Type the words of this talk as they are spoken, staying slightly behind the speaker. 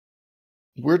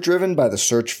We're driven by the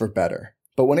search for better.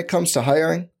 But when it comes to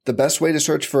hiring, the best way to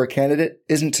search for a candidate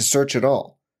isn't to search at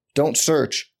all. Don't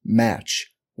search,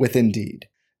 match with Indeed.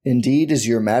 Indeed is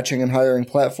your matching and hiring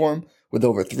platform with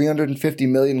over 350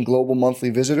 million global monthly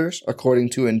visitors,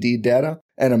 according to Indeed data,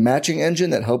 and a matching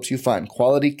engine that helps you find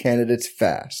quality candidates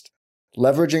fast.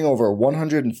 Leveraging over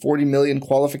 140 million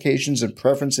qualifications and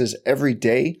preferences every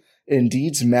day,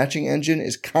 Indeed's matching engine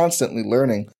is constantly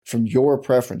learning from your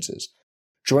preferences.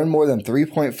 Join more than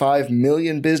 3.5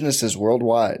 million businesses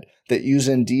worldwide that use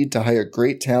Indeed to hire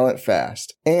great talent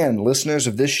fast. And listeners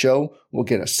of this show will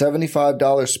get a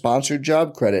 $75 sponsored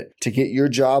job credit to get your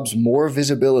jobs more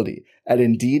visibility at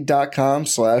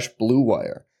Indeed.com/Blue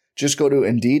Wire. Just go to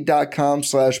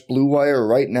Indeed.com/Blue Wire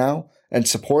right now and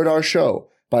support our show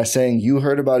by saying you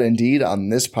heard about Indeed on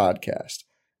this podcast.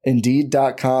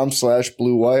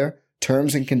 Indeed.com/Blue Wire.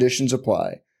 Terms and conditions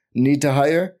apply. Need to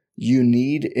hire? You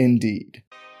need Indeed.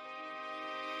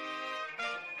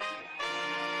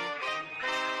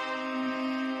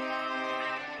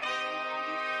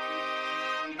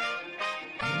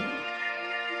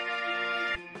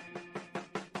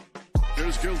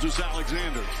 Here's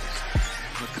Gilgeous-Alexander.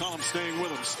 McCollum staying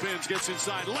with him. Spins, gets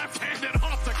inside. Left-handed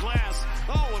off the glass.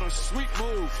 Oh, what a sweet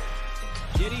move.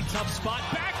 Giddy, tough spot.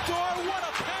 Backdoor. What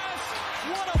a pass.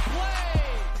 What a play.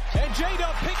 And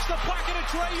J-Dub picks the pocket of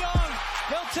Trae Young.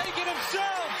 He'll take it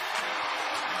himself.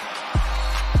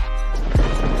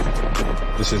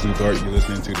 This is Ugart. You're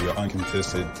listening to the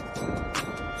Uncontested.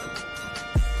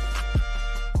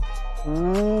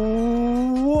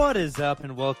 What is up,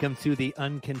 and welcome to the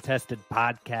Uncontested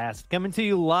Podcast, coming to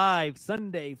you live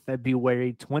Sunday,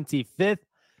 February 25th,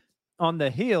 on the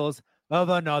heels of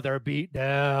another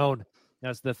beatdown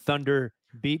as the Thunder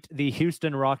beat the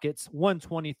Houston Rockets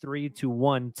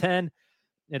 123-110.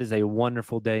 It is a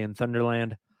wonderful day in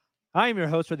Thunderland. I am your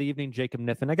host for the evening, Jacob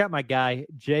Niffen. I got my guy,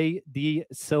 J.D.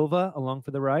 Silva, along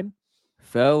for the ride.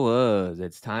 Fellas,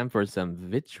 it's time for some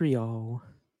vitriol.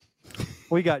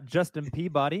 We got Justin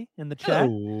Peabody in the chat.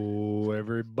 Hello,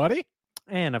 everybody.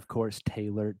 And, of course,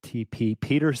 Taylor T.P.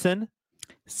 Peterson.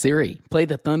 Siri, play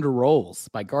The Thunder Rolls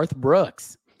by Garth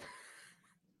Brooks.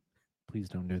 Please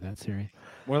don't do that, Siri.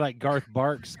 More like Garth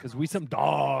Barks, because we some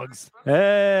dogs.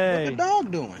 Hey! What the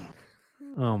dog doing?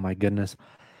 Oh, my goodness.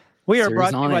 We are Siri's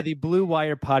brought to you on by it. the Blue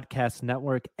Wire Podcast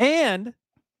Network and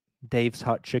Dave's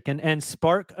Hot Chicken and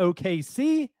Spark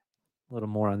OKC. A little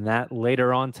more on that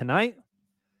later on tonight.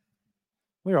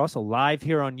 We are also live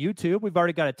here on YouTube. We've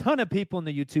already got a ton of people in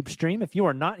the YouTube stream. If you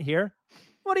are not here,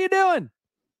 what are you doing?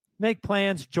 Make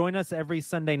plans. Join us every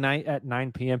Sunday night at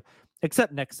 9 p.m.,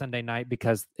 except next Sunday night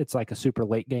because it's like a super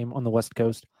late game on the West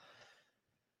Coast.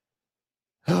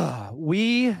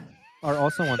 We are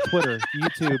also on Twitter,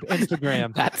 YouTube,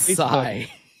 Instagram. That Facebook. sigh.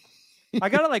 I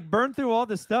got to like burn through all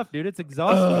this stuff, dude. It's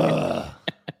exhausting.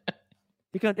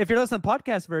 Because if you're listening to the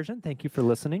podcast version, thank you for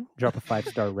listening. Drop a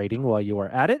 5-star rating while you are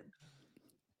at it.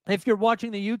 If you're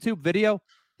watching the YouTube video,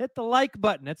 hit the like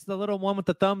button. It's the little one with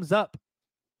the thumbs up.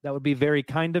 That would be very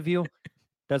kind of you.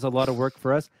 Does a lot of work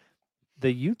for us.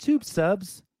 The YouTube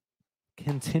subs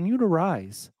continue to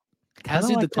rise. As Kinda do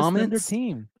like the this Thunder comments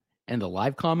team. and the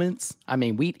live comments. I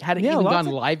mean, we hadn't Yeah, even lots gone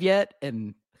of- live yet,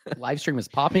 and live stream is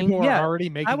popping. People Yeah, are already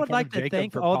making would fun like of to Jacob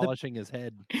thank for all the- polishing his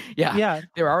head. Yeah, Yeah.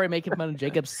 they're already making fun of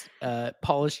Jacob's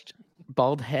polished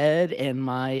bald head and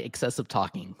my excessive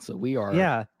talking. So we are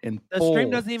Yeah. in The full... stream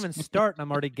doesn't even start, and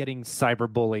I'm already getting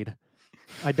cyberbullied.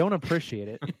 I don't appreciate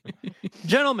it.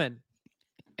 Gentlemen,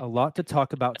 a lot to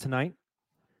talk about tonight.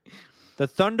 The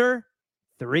Thunder,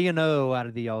 3-0 out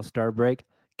of the All-Star break,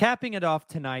 capping it off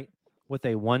tonight with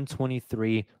a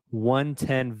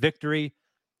 123-110 victory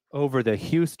over the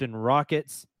Houston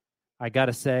Rockets. I got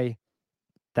to say,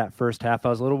 that first half, I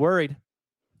was a little worried.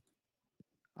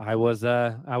 I was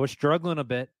struggling a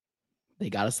bit. They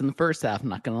got us in the first half, I'm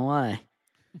not going to lie.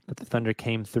 But the Thunder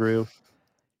came through.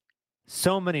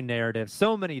 So many narratives,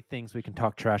 so many things we can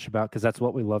talk trash about because that's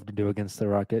what we love to do against the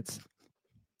Rockets.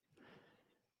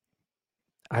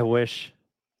 I wish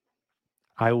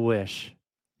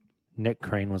Nick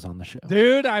Crane was on the show.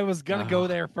 Dude, I was going to go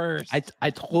there first. I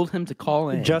told him to call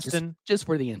in Justin. just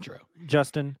for the intro.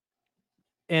 Justin,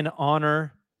 in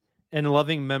honor and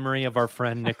loving memory of our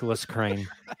friend Nicholas Crane,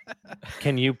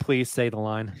 can you please say the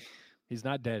line? He's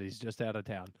not dead. He's just out of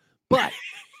town. But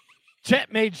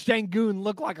Chet made Şengün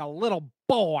look like a little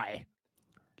boy.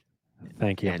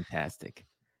 Thank you. Fantastic.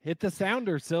 Hit the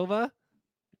sounder, Silva.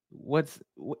 Which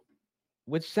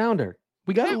sounder?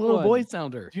 We got That a little one. boy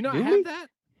sounder. Do you not Do have we? that?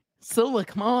 Scylla,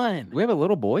 come on. Do we have a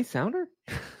little boy sounder?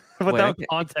 Without Wait,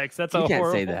 context, that's you a can't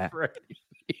horrible say that. phrase.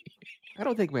 I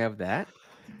don't think we have that.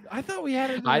 I thought we had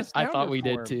it. I thought we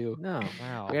did too. No.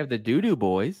 Wow. We have the Doo-Doo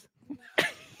Boys.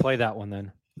 Play that one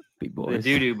then. Big The boys.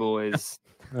 Doo-Doo Boys.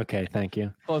 Okay, thank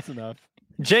you. Close enough.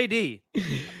 JD,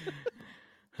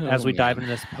 as Oh, we man. dive into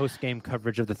this post-game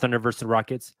coverage of the Thunder versus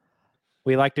Rockets,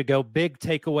 we like to go big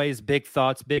takeaways, big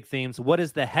thoughts, big themes. What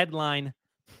is the headline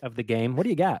of the game? What do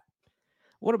you got?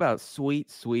 What about sweet,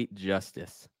 sweet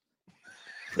justice?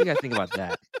 What do you guys think about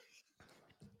that?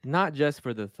 Not just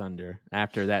for the Thunder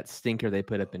after that stinker they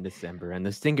put up in December and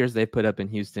the stinkers they put up in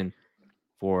Houston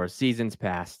for seasons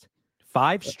past.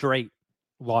 5 straight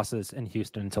losses in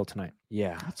Houston until tonight.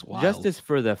 Yeah. That's wild. Justice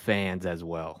for the fans as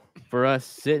well. For us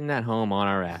sitting at home on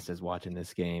our asses watching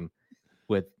this game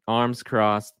with arms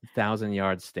crossed,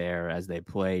 1,000-yard stare as they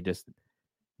play just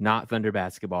not Thunder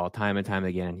basketball time and time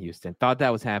again in Houston. Thought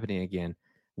that was happening again.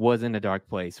 Was in a dark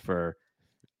place for,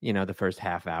 the first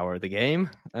half hour of the game.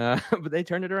 But they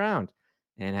turned it around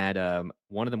and had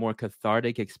one of the more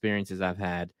cathartic experiences I've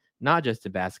had, not just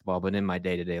in basketball, but in my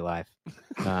day-to-day life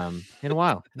in a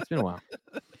while. It's been a while.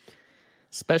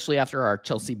 Especially after our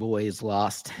Chelsea boys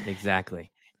lost Exactly.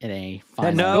 in a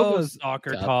final. No Silva's-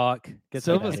 soccer Cup. talk. Get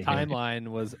Silva's that outta here. timeline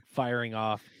was firing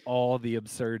off all the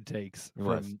absurd takes It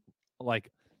was. from like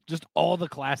just all the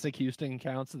classic Houston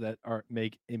accounts that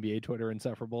make NBA Twitter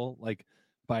insufferable, like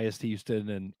Biased Houston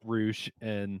and Roosh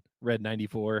and Red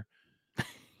 94.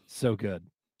 So good.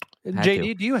 Had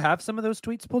JD, do you have some of those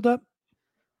tweets pulled up?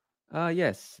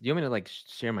 Yes. Do you want me to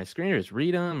share my screen or just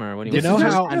read them or what do you You know want?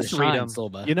 how- Time to just read shine, 'em.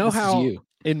 Silva. You know This is how- you.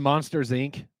 In Monsters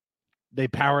Inc., they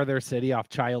power their city off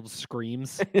child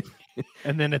screams,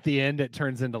 and then at the end it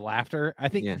turns into laughter. I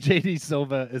think Yeah. JD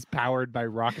Silva is powered by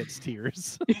Rocket's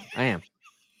tears. I am.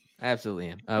 I absolutely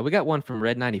am. We got one from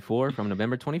Red 94 from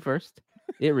November 21st.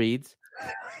 It reads.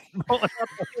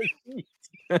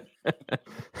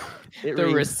 It The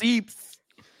reads, receipts.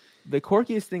 the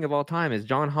quirkiest thing of all time is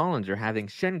John Hollinger having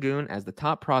Şengün as the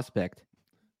top prospect,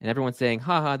 and everyone's saying,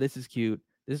 haha, this is cute.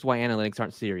 This is why analytics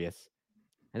aren't serious.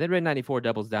 And then Red 94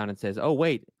 doubles down and says, oh,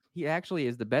 wait, he actually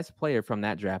is the best player from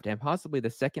that draft and possibly the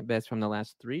second best from the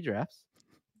last 3 drafts.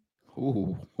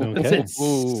 Ooh, Okay. that's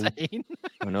Ooh. insane.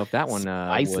 I don't know if that one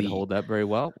would Spicy. hold up very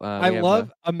well. I we have,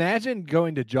 love. Imagine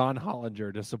going to John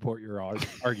Hollinger to support your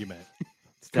argument.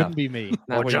 stuff. Couldn't be me. Not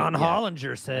Well, what you- John yeah.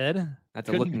 Hollinger said. That's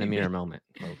a Couldn't look in the be mirror me. moment,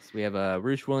 folks. We have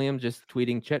Roosh Williams just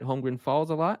tweeting Chet Holmgren falls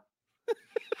a lot.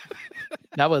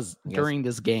 That was Yes. during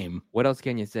this game. What else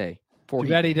can you say? Too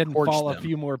bad he didn't torched fall a them.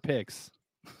 few more picks.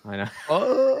 I know.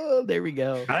 Oh, there we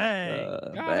go. Hey.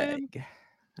 got him.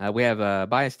 Bag. We have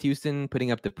Biased Houston putting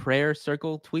up the prayer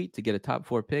circle tweet to get a top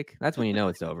 4 pick. That's when you know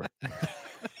it's over.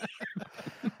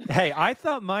 Hey, I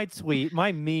thought my tweet,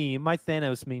 my meme, my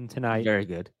Thanos meme tonight, Very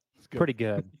good. pretty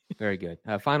good. Very good.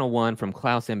 Final one from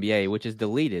Klaus NBA, which is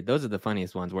deleted. Those are the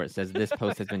funniest ones where it says this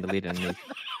post has been deleted. And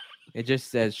it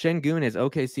just says Şengün is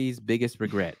OKC's biggest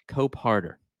regret. Cope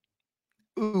harder.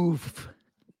 Oof.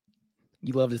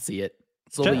 You love to see it.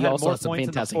 So Chet you had also more have some points in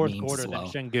the fantastic fourth memes quarter as well.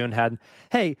 than Şengün had.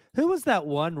 Hey, who was that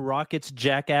one Rockets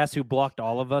jackass who blocked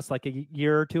all of us like a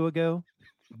year or two ago?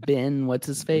 Ben, what's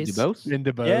his face? Dubose?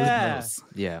 Into both. Yeah. Gross.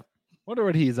 Yeah. Wonder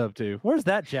what he's up to. Where's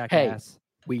that jackass?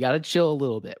 We got to chill a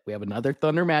little bit. We have another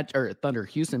Thunder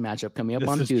Houston matchup coming up This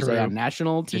on is Tuesday true. on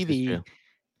national This is TV. true.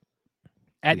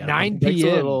 At We gotta 9 fix a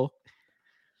p.m. little.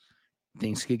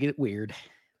 Things could get weird.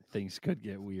 Things could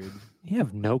get weird. You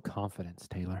have no confidence,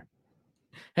 Taylor.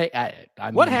 Hey,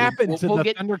 I What mean, happened to the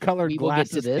get, thunder-colored we will get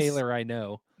to glasses this. Taylor I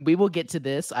know? we will get to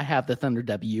this. I have the Thunder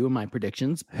W in my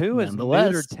predictions. Who is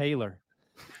Nonetheless, neutered Taylor?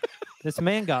 This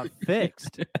man got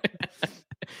fixed.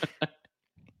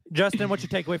 Justin, what's your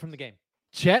takeaway from the game?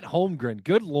 Chet Holmgren.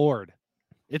 Good Lord.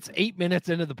 It's 8 minutes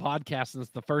into the podcast, and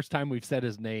it's the first time we've said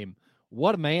his name.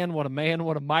 What a man, what a man,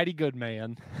 what a mighty good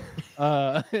man.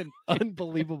 An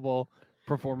unbelievable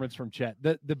performance from Chet.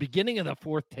 The beginning of the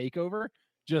fourth takeover,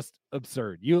 just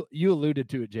absurd. You alluded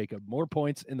to it, Jacob. More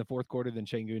points in the fourth quarter than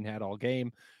Şengün had all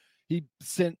game.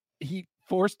 He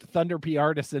forced Thunder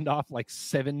PR to send off like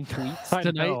 7 tweets I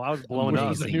tonight. know, I was blown which up.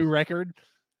 was a new record.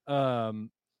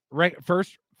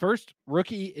 First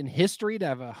rookie in history to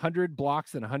have 100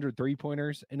 blocks and 100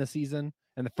 3-pointers in a season,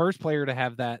 and the first player to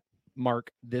have that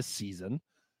mark this season.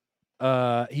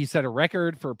 He set a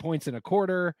record for points in a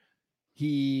quarter.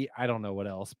 I don't know what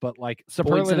else, but like Points in a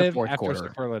superlative fourth after quarter.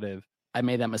 superlative. I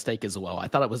made that mistake as well. I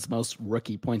thought it was most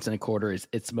rookie points in a quarter.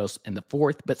 It's most in the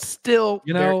fourth, but still,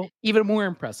 You know, even more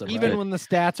impressive. Even right? when the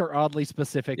stats are oddly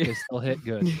specific, they still hit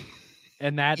good.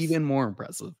 And that's even more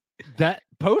impressive. that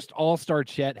post All-Star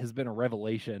Chet has been a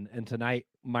revelation, and tonight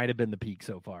might have been the peak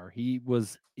so far. He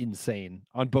was insane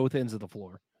on both ends of the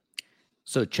floor.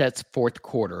 So Chet's fourth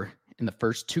quarter, in the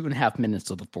first 2.5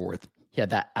 minutes of the fourth, He had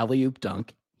that alley-oop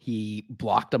dunk. He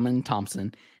blocked him in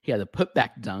Thompson. He had a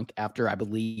putback dunk after I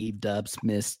believe Dubs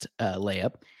missed a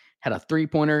layup. Had a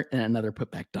three-pointer and another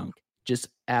putback dunk. Just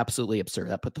absolutely absurd.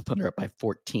 That put the Thunder up by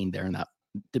 14 there in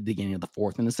the beginning of the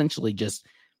fourth, and essentially just,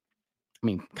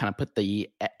 kind of put the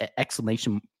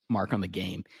exclamation mark on the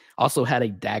game. Also had a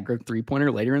dagger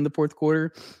three-pointer later in the fourth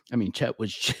quarter. Chet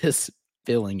was just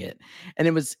feeling it. And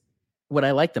it was what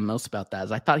I liked the most about that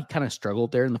is I thought he kind of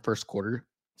struggled there in the first quarter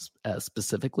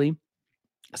specifically.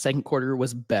 Second quarter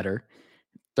was better.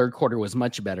 Third quarter was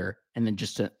much better. And then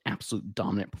just an absolute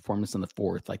dominant performance in the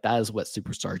fourth. Like, that is what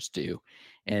superstars do.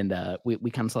 And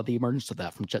we kind of saw the emergence of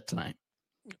that from Chet tonight.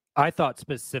 I thought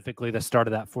specifically the start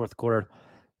of that fourth quarter,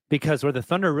 because where the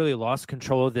Thunder really lost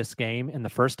control of this game in the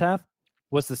first half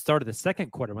was the start of the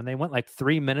second quarter when they went like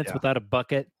 3 minutes without a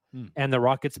bucket and the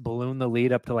Rockets ballooned the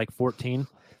lead up to like 14.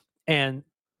 And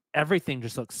everything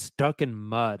just looked stuck in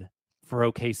mud for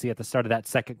OKC at the start of that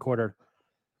second quarter.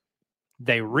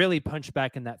 They really punched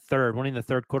back in that third, winning the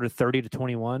third quarter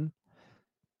 30-21.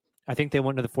 I think they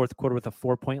went to the fourth quarter with a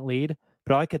 4-point lead.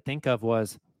 But all I could think of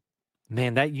was,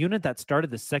 man, that unit that started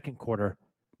the second quarter,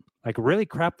 like, really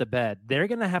crapped the bed. They're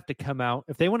going to have to come out.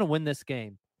 If they want to win this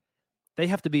game, they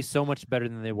have to be so much better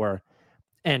than they were.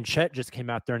 And Chet just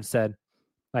came out there and said,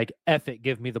 like, F it,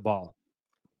 give me the ball.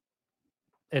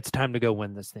 It's time to go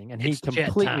win this thing. And he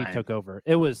completely took over.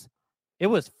 It was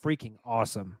freaking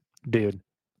awesome, dude.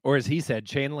 Or as he said,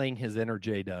 channeling his inner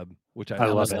J-Dub, which I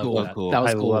love it. That was cool. That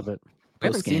was I cool. love it. We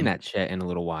haven't seen that Chet in a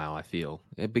little while, I feel.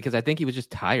 Because I think he was just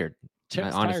tired.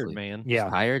 Chet's honestly. tired, man. Yeah.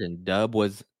 He's tired, and Dub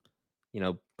was,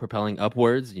 propelling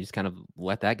upwards. You just kind of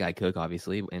let that guy cook,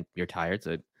 obviously, and you're tired,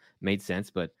 so it made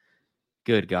sense. But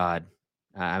good God.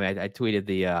 I tweeted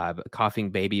the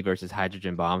coughing baby versus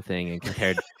hydrogen bomb thing and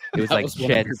compared. It was like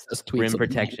Chet's rim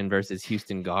protection versus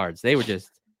Houston guards. They were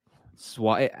just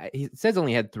he says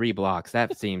only had 3 blocks.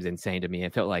 That seems insane to me.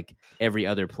 It felt like every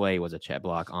other play was a Chet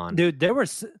block on. Dude,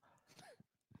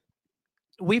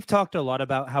 we've talked a lot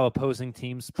about how opposing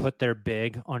teams put their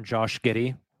big on Josh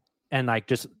Giddey and like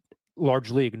just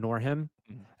largely ignore him,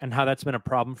 and how that's been a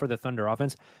problem for the Thunder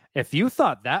offense. If you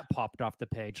thought that popped off the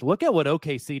page, look at what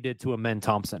OKC did to Amen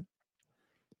Thompson.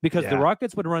 Because the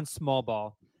Rockets would run small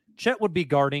ball. Chet would be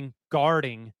guarding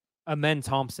Amen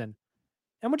Thompson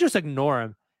and would just ignore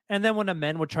him. And then when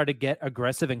Amen would try to get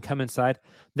aggressive and come inside,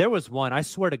 there was one, I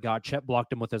swear to God, Chet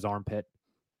blocked him with his armpit.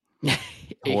 He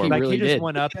He just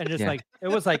went up and just it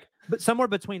was like, but somewhere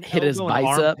between hit his elbow and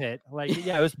bicep. armpit.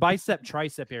 It was bicep,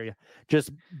 tricep area.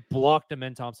 Just blocked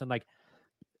Amen Thompson. Like,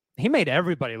 he made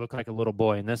everybody look like a little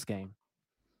boy in this game.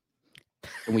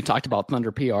 And we talked about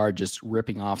Thunder PR just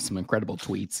ripping off some incredible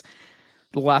tweets.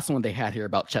 The last one they had here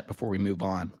about Chet before we move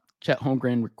on. Chet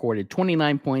Holmgren recorded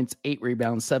 29 points, 8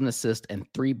 rebounds, 7 assists, and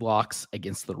 3 blocks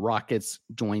against the Rockets.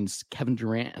 Joins Kevin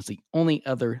Durant as the only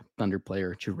other Thunder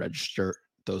player to register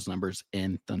those numbers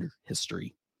in Thunder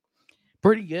history.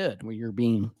 Pretty good when you're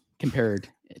being compared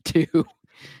to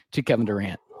Kevin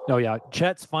Durant. Oh, yeah.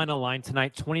 Chet's final line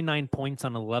tonight, 29 points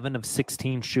on 11 of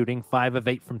 16 shooting, 5 of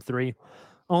 8 from 3.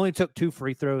 Only took 2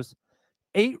 free throws,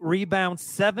 8 rebounds,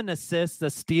 7 assists, a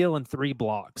steal, and 3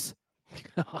 blocks.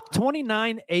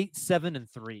 29, 8, 7, and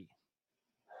 3.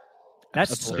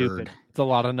 That's Absurd. stupid. It's a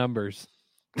lot of numbers.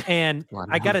 And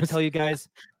I got to tell you guys,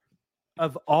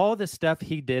 of all the stuff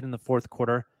he did in the fourth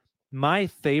quarter, my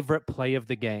favorite play of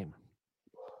the game,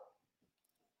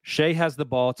 Shea has the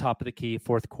ball, top of the key,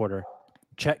 fourth quarter.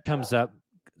 Chet comes up.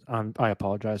 I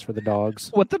apologize for the dogs.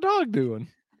 What the dog doing?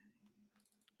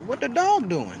 What the dog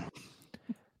doing?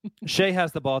 Shea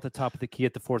has the ball at the top of the key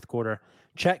at the fourth quarter.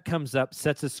 Chet comes up,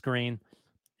 sets a screen.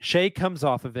 Shea comes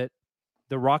off of it.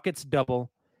 The Rockets double.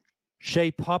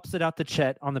 Shea pops it out to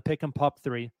Chet on the pick and pop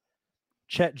 3.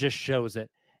 Chet just shows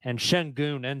it. And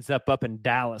Şengün ends up in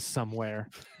Dallas somewhere.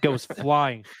 Goes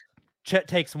flying. Chet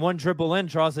takes one dribble in,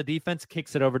 draws the defense,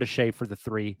 kicks it over to Shea for the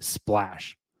 3.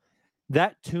 Splash.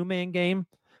 That 2-man game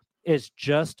is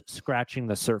just scratching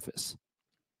the surface.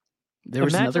 There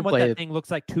was Imagine another what play. that thing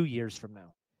looks like 2 years from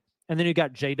now. And then you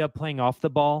got J-Dub playing off the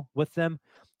ball with them,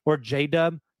 or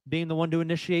J-Dub being the one to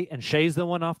initiate, and Shea's the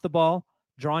one off the ball,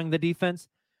 drawing the defense.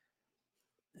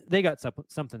 They got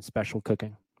something special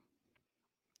cooking.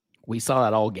 We saw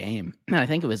that all game. And I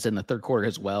think it was in the third quarter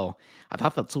as well. I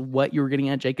thought that's what you were getting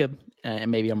at, Jacob.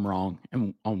 And maybe I'm wrong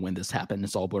on when this happened.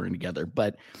 It's all blurring together.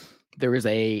 But there was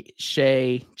a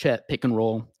Shea, Chet pick and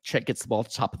roll. Chet gets the ball at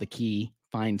the top of the key,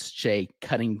 finds Shea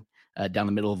cutting down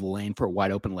the middle of the lane for a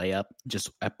wide open layup.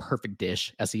 Just a perfect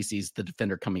dish as he sees the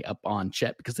defender coming up on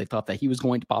Chet because they thought that he was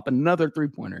going to pop another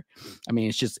 3-pointer. I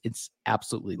mean, it's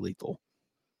absolutely lethal.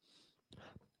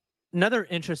 Another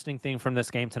interesting thing from this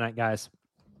game tonight, guys.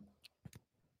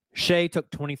 Shea took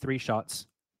 23 shots.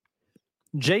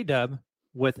 J-Dub,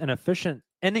 with an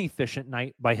inefficient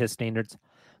night by his standards,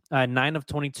 9 of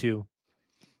 22.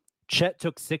 Chet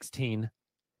took 16.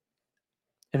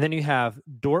 And then you have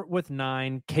Dort with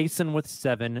 9, Kaysen with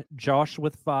 7, Josh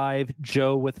with 5,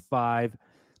 Joe with 5,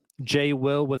 Jay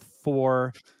Will with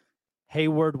 4,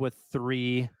 Hayward with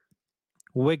 3,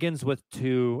 Wiggins with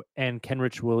 2, and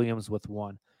Kenrich Williams with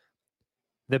 1.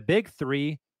 The big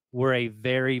three were a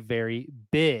very, very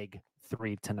big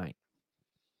three tonight.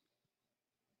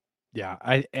 Yeah,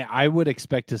 I would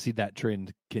expect to see that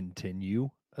trend continue,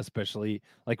 especially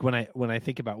like when I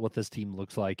think about what this team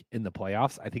looks like in the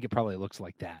playoffs. I think it probably looks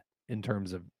like that in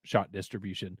terms of shot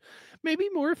distribution. Maybe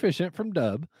more efficient from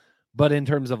Dub, but in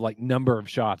terms of like number of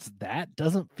shots, that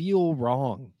doesn't feel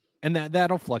wrong. And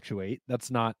that'll fluctuate.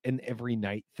 That's not an every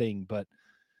night thing, but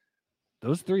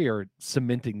those three are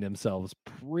cementing themselves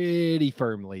pretty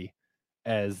firmly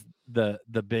as the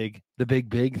big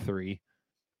three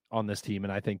on this team.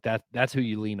 And I think that's who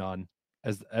you lean on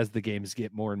as the games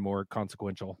get more and more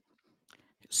consequential.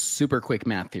 Super quick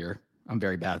math here. I'm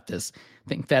very bad at this. I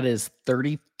think that is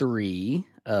 33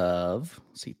 of,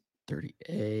 let's see,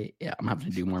 38. Yeah, I'm having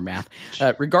to do more math.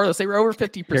 Regardless, they were over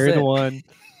 50%. Carry the one.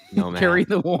 No math. Carry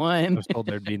the one. I was told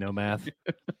there'd be no math.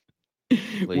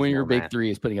 When your no big math.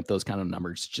 three is putting up those kind of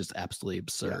numbers, it's just absolutely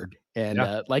absurd. Yeah.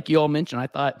 And like you all mentioned,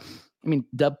 I mean,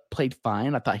 Dub played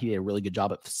fine. I thought he did a really good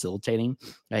job at facilitating.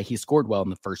 He scored well in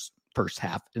the first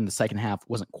half. In the second half,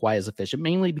 wasn't quite as efficient,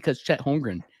 mainly because Chet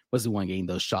Holmgren was the one getting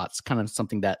those shots, kind of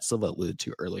something that Silva alluded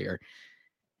to earlier.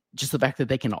 Just the fact that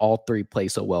they can all three play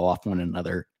so well off one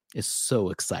another is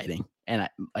so exciting. And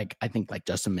I think, like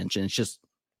Justin mentioned, it's just,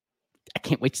 I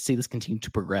can't wait to see this continue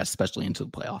to progress, especially into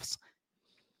the playoffs.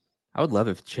 I would love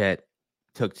if Chet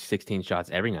took 16 shots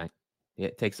every night.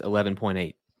 It takes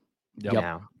 11.8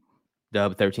 now.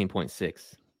 Dub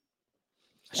 13.6.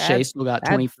 Shea still got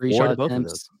 23 shot both of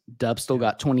attempts. Dub still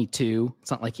got 22.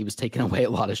 It's not like he was taking away a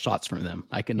lot of shots from them.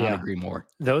 I could not agree more.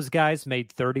 Those guys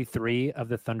made 33 of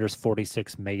the Thunder's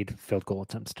 46 made field goal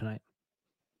attempts tonight.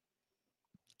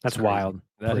 That's wild.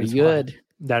 That is good. Wild.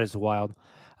 That is wild.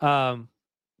 What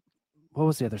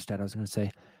was the other stat I was going to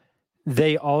say?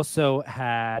 They also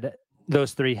had,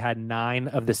 those three had 9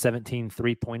 of the 17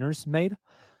 3-pointers made.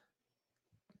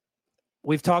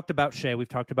 We've talked about Shea. We've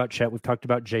talked about Chet. We've talked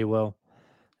about Jay Will.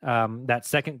 That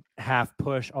second half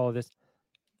push, all of this.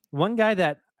 One guy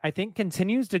that I think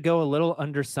continues to go a little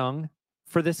undersung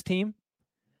for this team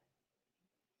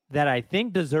that I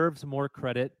think deserves more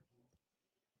credit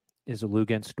is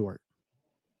Luguentz Dort.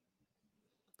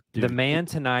 The man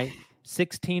tonight,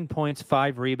 16 points,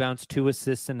 5 rebounds, 2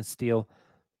 assists, and a steal,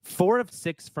 4 of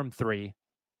 6 from 3.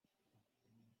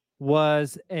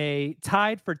 Was a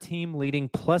tied for team leading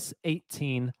plus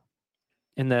 18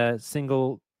 in the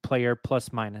single player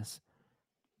plus minus.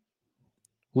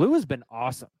 Lou has been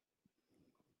awesome.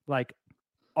 Like,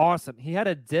 awesome. He had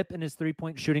a dip in his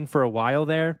 3-point shooting for a while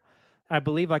there, I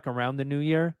believe like around the new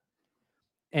year.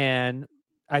 And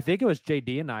I think it was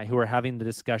JD and I who were having the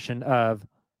discussion of,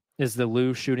 is the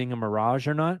Lou shooting a mirage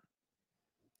or not?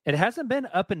 It hasn't been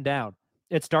up and down.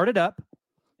 It started up.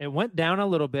 It went down a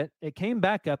little bit. It came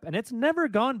back up, and it's never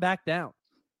gone back down.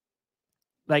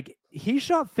 Like, he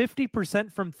shot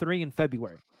 50% from 3 in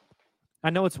February.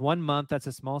 I know it's 1 month. That's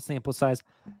a small sample size.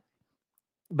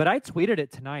 But I tweeted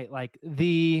it tonight. Like,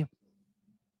 the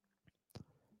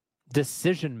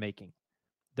decision-making,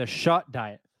 the shot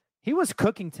diet. He was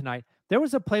cooking tonight. There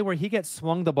was a play where he gets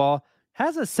swung the ball,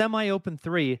 has a semi-open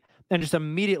 3, and just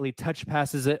immediately touch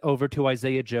passes it over to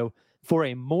Isaiah Joe for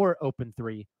a more open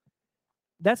 3.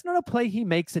 That's not a play he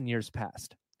makes in years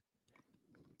past.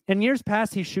 In years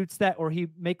past, he shoots that or he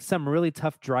makes some really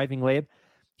tough driving layup.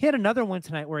 He had another one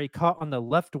tonight where he caught on the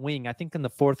left wing, I think in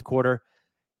the fourth quarter.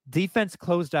 Defense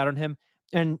closed out on him.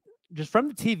 And just from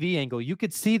the TV angle, you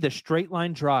could see the straight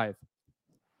line drive.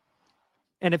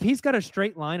 And if he's got a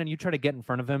straight line and you try to get in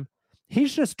front of him,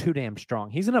 he's just too damn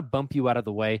strong. He's going to bump you out of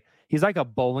the way. He's like a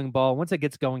bowling ball. Once it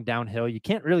gets going downhill, you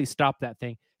can't really stop that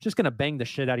thing. It's just going to bang the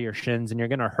shit out of your shins and you're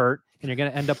going to hurt and you're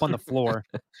going to end up on the floor.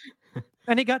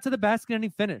 And he got to the basket and he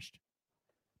finished.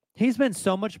 He's been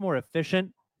so much more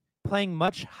efficient, playing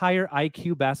much higher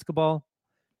IQ basketball.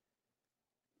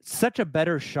 Such a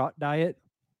better shot diet.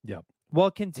 Yep. While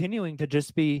continuing to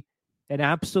just be an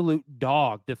absolute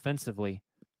dog defensively,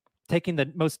 taking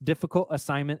the most difficult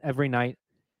assignment every night.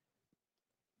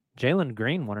 Jalen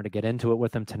Green wanted to get into it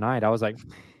with him tonight. I was like,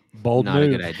 bold Not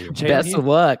move. a good idea. Best of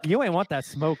luck. You ain't want that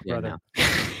smoke, Yeah, brother. no.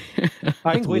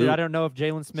 I think tweeted, Lou- I don't know if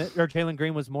Jalen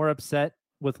Green was more upset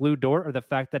with Lou Dort or the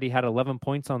fact that he had 11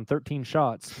 points on 13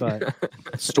 shots, but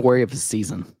Story of the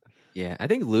season. Yeah, I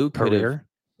think Lou could have.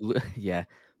 career.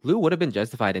 Lou would have been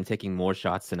justified in taking more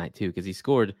shots tonight too, because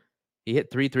he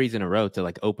hit 3 threes in a row to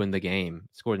like open the game.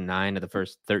 Scored 9 of the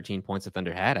first 13 points the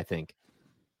Thunder had, I think.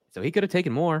 So he could have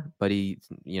taken more, but he,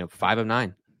 5 of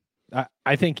 9.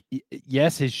 I think,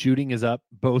 yes, his shooting is up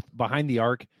both behind the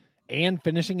arc and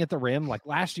finishing at the rim. Like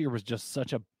last year was just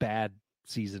such a bad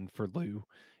season for Lou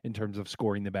in terms of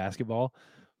scoring the basketball.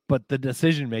 But the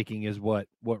decision making is what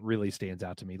really stands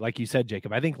out to me. Like you said,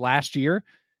 Jacob, I think last year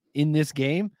in this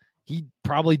game, he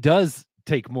probably does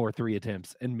take more 3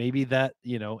 attempts. And maybe that,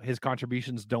 his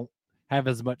contributions don't have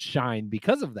as much shine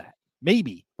because of that.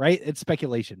 Maybe, right? It's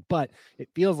speculation, but it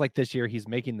feels like this year he's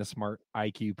making the smart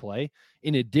IQ play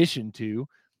in addition to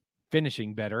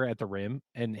finishing better at the rim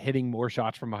and hitting more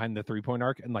shots from behind the 3-point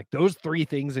arc. And like those 3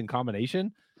 things in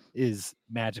combination is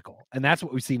magical. And that's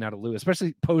what we've seen out of Lou,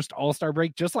 especially post All-Star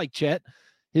break. Just like Chet,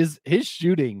 his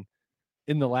shooting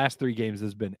in the last 3 games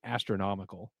has been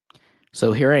astronomical.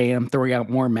 So here I am throwing out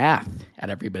more math at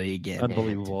everybody again.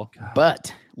 Unbelievable.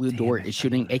 But Lou Dort is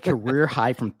shooting a career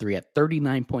high from 3 at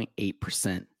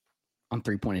 39.8% on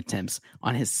 3-point attempts,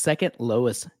 on his second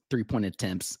lowest 3-point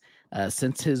attempts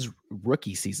since his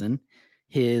rookie season.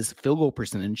 His field goal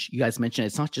percentage, you guys mentioned,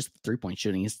 it's not just the 3-point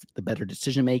shooting, it's the better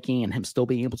decision making and him still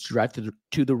being able to drive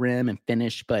to the rim and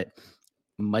finish, but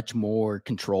much more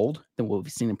controlled than what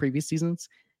we've seen in previous seasons.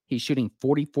 He's shooting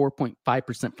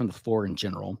 44.5% from the floor in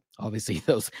general. Obviously,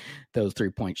 those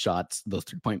 3-point shots, those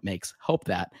 3-point makes help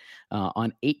that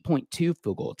on 8.2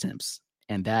 field goal attempts.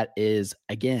 And that is,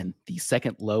 again, the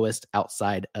second lowest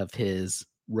outside of his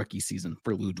rookie season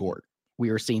for Lou Dort. We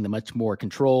are seeing the much more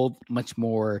controlled, much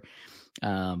more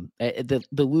the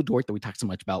Lou Dort that we talked so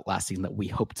much about last season that we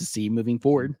hope to see moving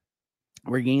forward.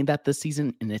 We're getting that this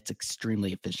season, and it's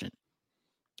extremely efficient.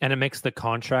 And it makes the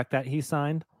contract that he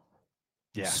signed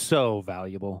so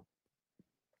valuable.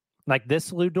 Like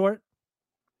this Lou Dort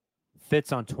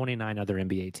fits on 29 other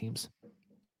NBA teams.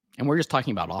 And we're just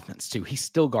talking about offense too. He's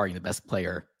still guarding the best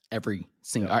player every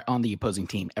single on the opposing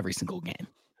team every single game.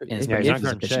 And it's he's not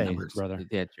guarding Shea, numbers. brother.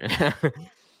 Yeah.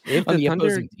 On the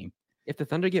opposing team. If the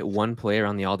Thunder get one player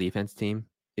on the all defense team,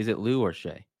 is it Lou or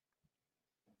Shea?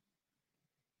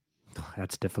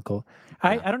 That's difficult.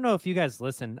 I don't know if you guys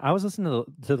listen. I was listening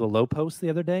to the Low Post the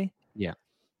other day. Yeah.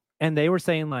 And they were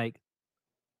saying like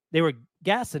they were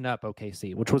gassing up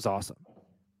OKC, which was awesome.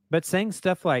 But saying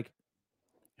stuff like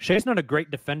Shea's not a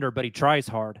great defender, but he tries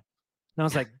hard. And I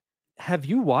was like, have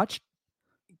you watched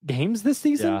games this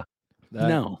season? Yeah.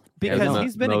 No. Because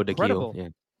he's been incredible. Yeah.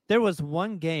 There was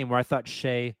one game where I thought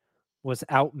Shea was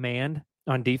outmanned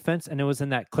on defense, and it was in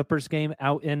that Clippers game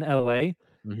out in LA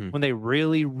when they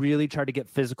really, really tried to get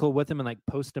physical with him and like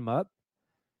post him up.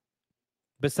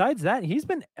 Besides that, he's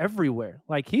been everywhere.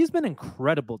 Like he's been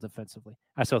incredible defensively.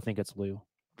 I still think it's Lou,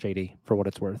 JD, for what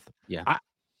it's worth. Yeah.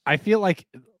 I feel like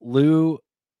Lou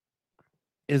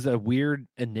is a weird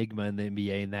enigma in the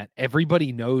NBA in that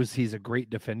everybody knows he's a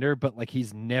great defender, but like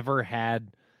he's never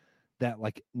had that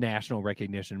like national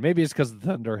recognition. Maybe it's because the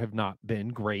Thunder have not been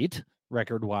great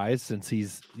record wise since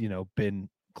he's, been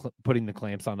putting the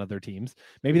clamps on other teams.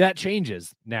 Maybe that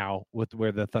changes now with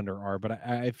where the Thunder are, but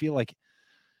I feel like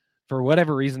for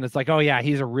whatever reason, it's like, oh yeah,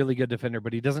 he's a really good defender,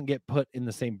 but he doesn't get put in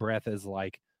the same breath as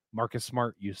like Marcus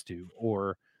Smart used to,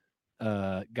 or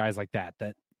guys like that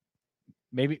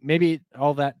maybe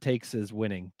all that takes is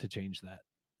winning to change that.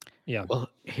 Yeah. Well,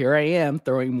 here I am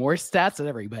throwing more stats at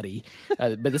everybody,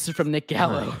 but this is from Nick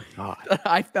Gallo.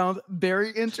 I found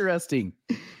very interesting.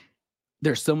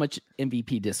 There's so much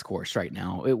MVP discourse right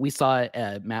now. We saw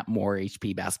Matt Moore,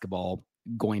 HP Basketball,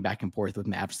 going back and forth with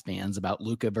Mavs fans about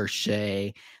Luka versus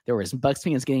Shea. There was Bucks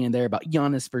fans getting in there about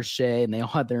Giannis versus Shea, and they all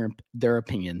had their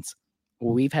opinions.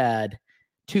 Well, we've had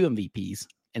 2 MVPs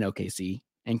in OKC,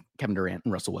 and Kevin Durant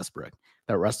and Russell Westbrook.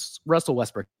 That Russell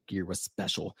Westbrook year was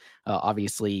special.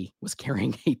 Obviously, was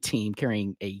carrying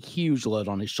a huge load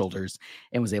on his shoulders,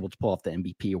 and was able to pull off the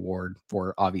MVP award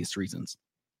for obvious reasons.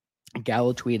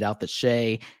 Gallo tweeted out that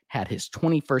Shea had his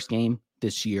 21st game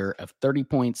this year of 30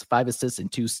 points, 5 assists, and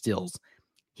 2 steals.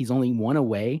 He's only one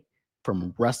away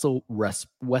from Russell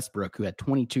Westbrook, who had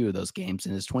 22 of those games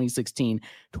in his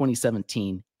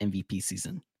 2016-2017 MVP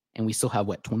season. And we still have,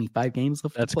 25 games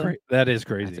left? That's great. That is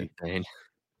crazy.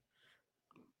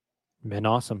 Been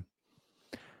awesome.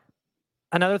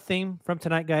 Another theme from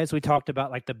tonight, guys, we talked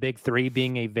about like the big 3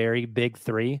 being a very big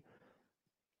 3.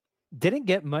 Didn't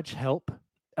get much help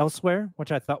elsewhere,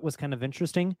 which I thought was kind of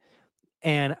interesting.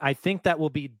 And I think that will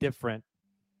be different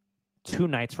 2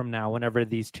 nights from now whenever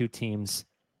these 2 teams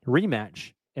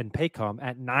rematch in Paycom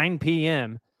at 9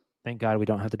 p.m. Thank God we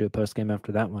don't have to do a post game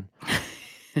after that one.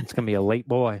 It's going to be a late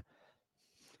boy.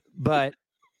 But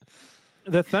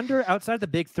the Thunder, outside the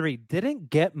big three, didn't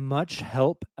get much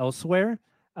help elsewhere.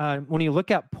 When you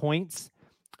look at points,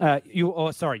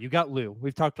 you got Lou.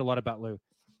 We've talked a lot about Lou.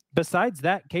 Besides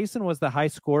that, Kaysen was the high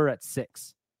scorer at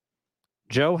 6.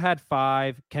 Joe had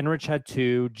 5. Kenrich had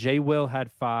 2. Jay Will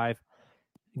had 5.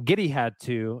 Giddey had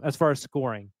 2 as far as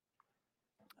scoring.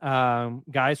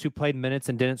 Guys who played minutes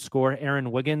and didn't score: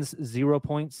 Aaron Wiggins, 0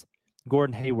 points.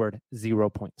 Gordon Hayward, 0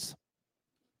 points.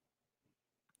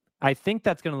 I think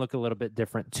that's going to look a little bit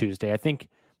different Tuesday. I think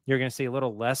you're going to see a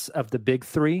little less of the big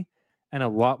three and a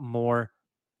lot more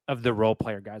of the role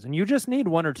player guys. And you just need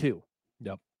 1 or 2.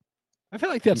 Yep. I feel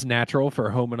like that's natural for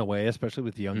home and away, especially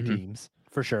with young teams.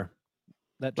 For sure.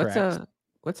 That tracks.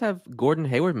 Let's have Gordon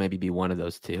Hayward maybe be one of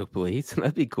those 2, please.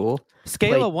 That'd be cool.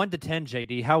 Scale of 1 to 10,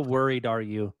 JD. How worried are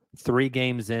you 3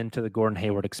 games into the Gordon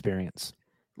Hayward experience?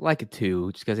 Like a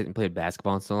 2, just because he didn't play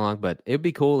basketball in so long. But it'd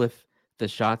be cool if the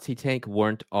shots he take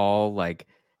weren't all like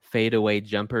fadeaway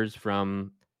jumpers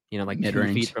from, like mid-range.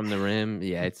 2 feet from the rim.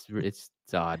 Yeah, it's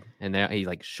odd. And he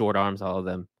like short arms all of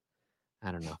them.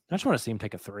 I don't know. I just want to see him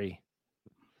take a 3.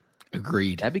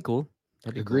 Agreed. That'd be cool.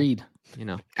 Agreed.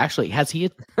 Cool. Actually, has he?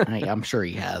 I'm sure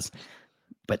he has,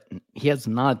 but he has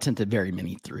not attempted very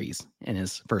many threes in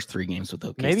his first 3 games with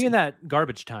OKC. Maybe in that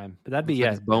garbage time, but that'd be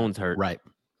his bones hurt. Right.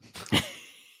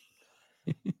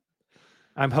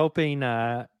 I'm hoping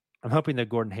the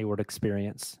Gordon Hayward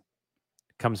experience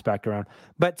comes back around.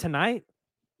 But tonight,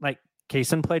 like,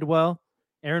 Kaysen played well.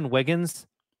 Aaron Wiggins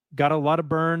got a lot of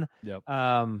burn. Yep.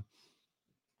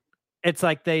 It's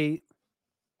like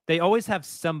they always have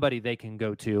somebody they can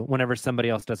go to whenever somebody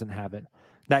else doesn't have it.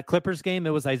 That Clippers game,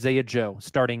 it was Isaiah Joe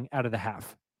starting out of the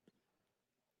half.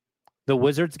 The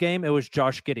Wizards game, it was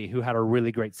Josh Giddey, who had a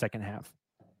really great second half.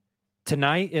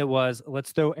 Tonight, it was,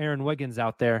 let's throw Aaron Wiggins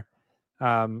out there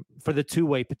for the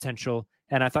two-way potential.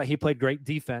 And I thought he played great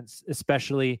defense,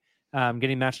 especially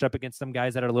getting matched up against some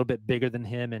guys that are a little bit bigger than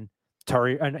him. And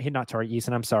Tari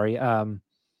Eason, I'm sorry.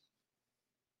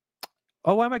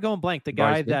 Why am I going blank? The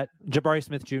guy that Jabari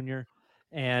Smith Jr.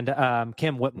 and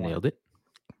Cam Whitmore. Nailed it.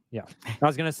 Yeah. I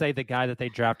was going to say the guy that they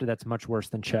drafted that's much worse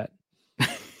than Chet.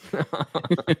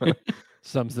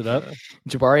 Sums it up.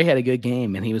 Jabari had a good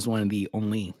game, and he was one of the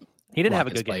only he didn't have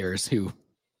a good players who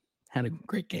had a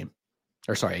great game.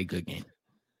 A good game.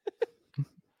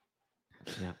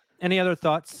 Yeah. Any other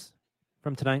thoughts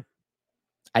from tonight?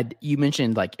 You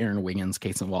mentioned like Aaron Wiggins,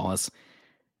 Kaysen Wallace.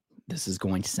 This is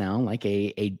going to sound like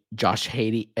a Josh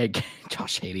Giddey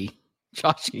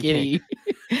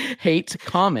hate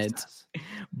comment.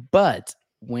 But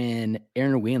when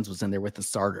Aaron Wiggins was in there with the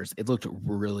starters, it looked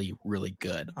really, really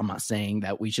good. I'm not saying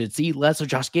that we should see less of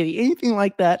Josh Giddey, anything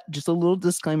like that. Just a little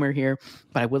disclaimer here.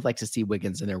 But I would like to see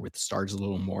Wiggins in there with the starters a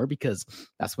little more, because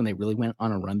that's when they really went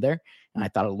on a run there. And I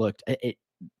thought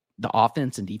the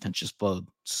offense and defense just flowed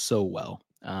so well.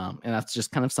 And that's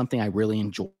just kind of something I really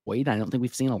enjoyed. I don't think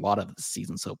we've seen a lot of this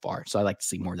season so far. So I'd like to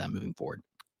see more of that moving forward.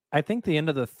 I think the end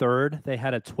of the third, they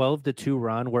had a 12-2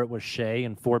 run where it was Shea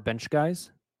and 4 bench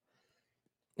guys.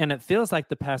 And it feels like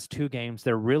the past 2 games,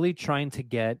 they're really trying to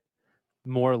get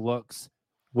more looks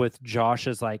with Josh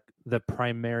as like the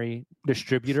primary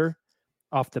distributor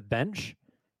off the bench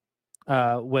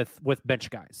with bench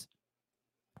guys.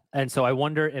 And so I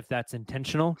wonder if that's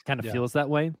intentional, kind of feels that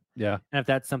way. Yeah. And if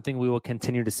that's something we will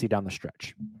continue to see down the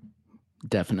stretch.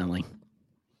 Definitely.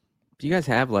 Do you guys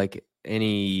have like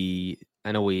any,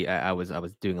 I know I was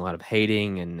doing a lot of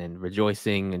hating and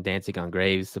rejoicing and dancing on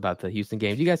graves about the Houston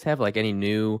game. Do you guys have like any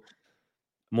new,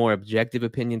 more objective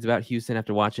opinions about Houston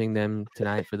after watching them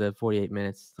tonight for the 48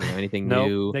 minutes? Anything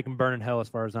new? They can burn in hell as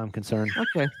far as I'm concerned.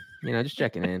 Okay. Just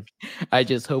checking in. I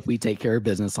just hope we take care of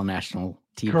business on national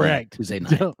TV. Correct. Tuesday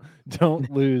night.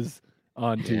 Don't lose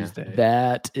on Tuesday.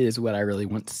 That is what I really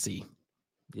want to see.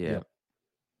 Yeah.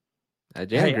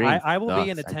 I will be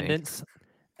in attendance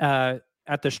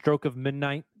at the stroke of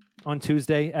midnight on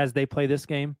Tuesday as they play this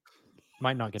game.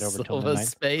 Might not get over till midnight.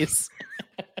 Space.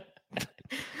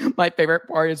 My favorite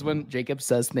part is when Jacob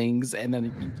says things and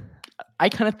then I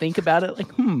kind of think about it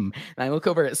like, and I look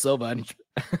over at Silva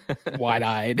and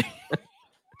wide-eyed.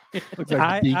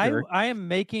 I am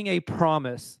making a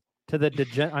promise to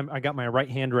the I got my right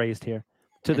hand raised here,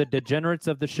 to the degenerates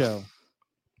of the show.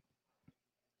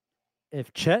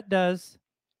 If Chet does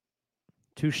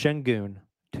to Şengün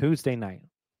Tuesday night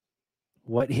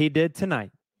what he did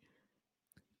tonight,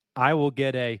 I will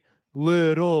get a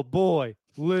little boy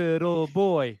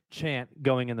chant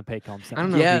going in the Paycom Center.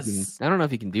 I don't know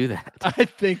if you can do that. I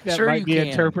think that might be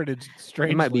interpreted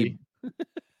strangely. It might be.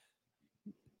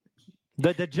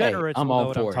 The degenerates I'm will all know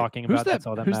what I'm for it. talking Who's about. that? That's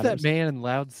all that Who's matters. that man in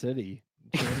Loud City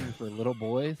chanting for little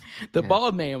boys? The Yeah.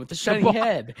 bald man with the shiny bald-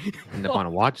 head. End up on a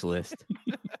watch list.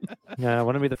 Yeah, I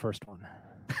want to be the first one.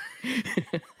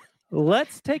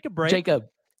 Let's take a break. Jacob,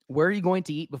 where are you going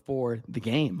to eat before the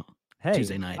game? Hey,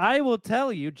 Tuesday night. I will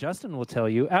tell you, Justin will tell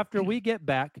you after we get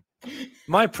back.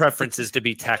 My preference is to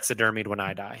be taxidermied when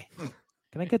I die.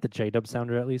 Can I get the J-Dub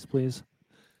sounder at least, please?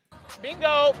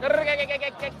 Bingo.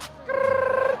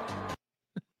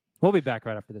 We'll be back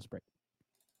right after this break.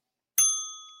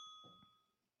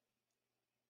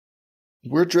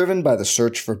 We're driven by the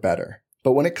search for better.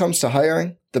 But when it comes to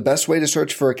hiring, the best way to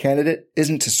search for a candidate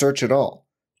isn't to search at all.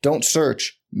 Don't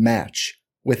search, match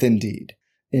with Indeed.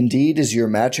 Indeed is your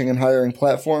matching and hiring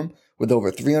platform with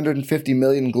over 350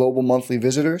 million global monthly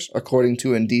visitors, according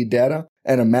to Indeed data,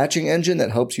 and a matching engine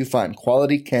that helps you find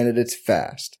quality candidates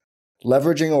fast.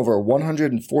 Leveraging over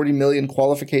 140 million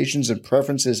qualifications and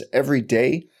preferences every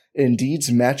day,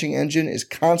 Indeed's matching engine is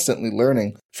constantly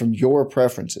learning from your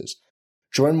preferences.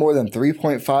 Join more than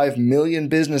 3.5 million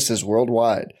businesses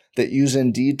worldwide that use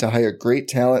Indeed to hire great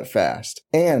talent fast.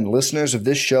 And listeners of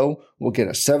this show will get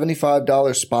a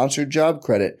 $75 sponsored job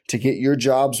credit to get your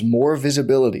jobs more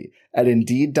visibility at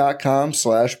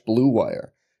Indeed.com/Blue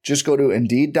Wire. Just go to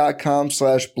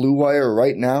Indeed.com/Blue Wire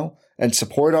right now and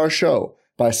support our show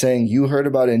by saying you heard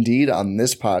about Indeed on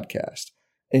this podcast.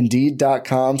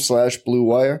 Indeed.com/Blue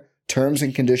Wire. Terms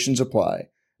and conditions apply.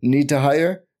 Need to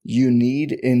hire? You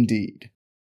need Indeed.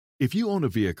 If you own a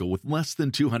vehicle with less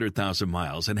than 200,000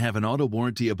 miles and have an auto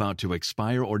warranty about to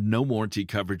expire or no warranty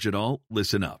coverage at all,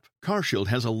 listen up. CarShield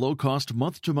has a low-cost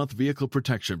month-to-month vehicle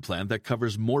protection plan that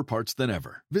covers more parts than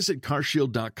ever. Visit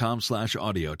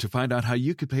carshield.com/audio to find out how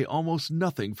you could pay almost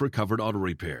nothing for covered auto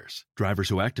repairs. Drivers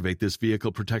who activate this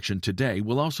vehicle protection today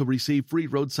will also receive free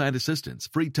roadside assistance,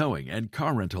 free towing, and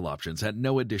car rental options at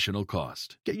no additional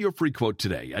cost. Get your free quote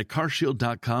today at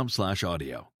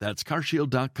carshield.com/audio. That's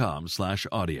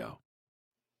carshield.com/audio.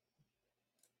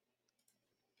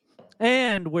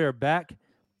 And we're back.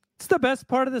 It's the best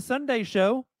part of the Sunday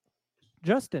show.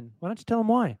 Justin, why don't you tell them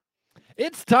why?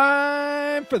 It's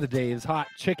time for the Dave's Hot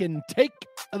Chicken Take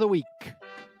of the Week.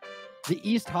 The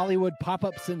East Hollywood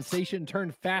pop-up sensation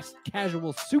turned fast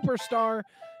casual superstar,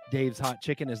 Dave's Hot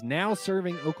Chicken is now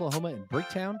serving Oklahoma in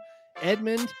Bricktown,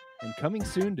 Edmond, and coming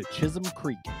soon to Chisholm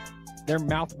Creek. Their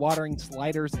mouth-watering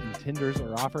sliders and tenders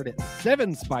are offered at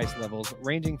 7 spice levels,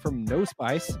 ranging from no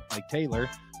spice, like Taylor,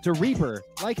 to Reaper,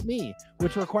 like me,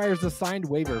 which requires a signed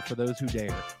waiver for those who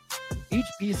dare. Each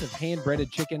piece of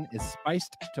hand-breaded chicken is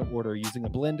spiced to order using a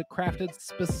blend crafted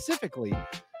specifically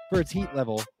for its heat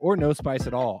level or no spice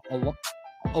at all,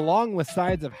 along with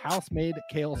sides of house-made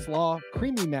kale slaw,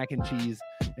 creamy mac and cheese,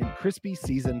 and crispy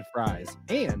seasoned fries.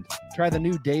 And try the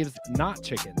new Dave's Not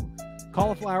Chicken,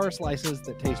 cauliflower slices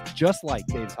that taste just like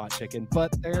Dave's Hot Chicken,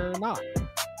 but they're not.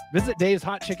 Visit Dave's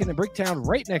Hot Chicken in Bricktown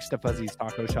right next to Fuzzy's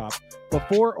Taco Shop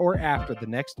before or after the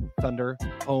next Thunder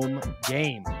home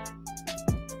game.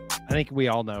 I think we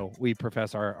all know we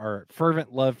profess our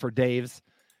fervent love for Dave's,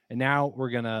 and now we're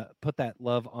going to put that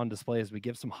love on display as we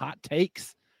give some hot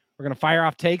takes. We're going to fire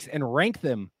off takes and rank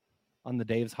them on the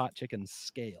Dave's Hot Chicken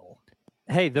scale.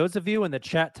 Hey, those of you in the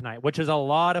chat tonight, which is a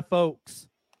lot of folks,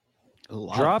 A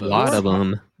lot of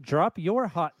them. Drop your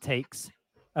hot takes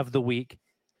of the week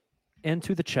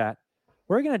into the chat.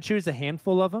 We're going to choose a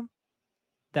handful of them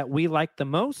that we like the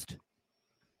most,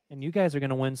 and you guys are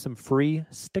going to win some free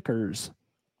stickers.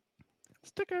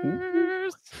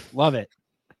 Stickers. Love it.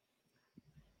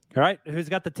 All right, who's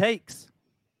got the takes?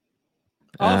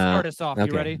 I'll start us off.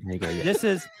 Okay. You ready? There you go, yeah.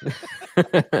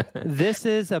 This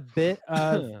is a bit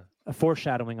of a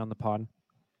foreshadowing on the pod.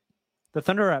 The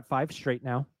Thunder are at 5 straight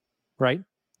now, right?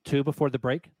 2 before the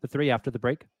break, the 3 after the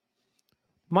break.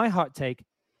 My hot take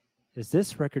is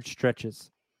this record stretches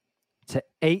to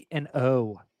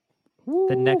 8-0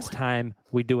 the next time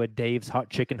we do a Dave's Hot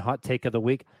Chicken hot take of the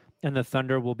week, and the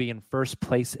Thunder will be in first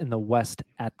place in the West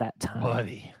at that time.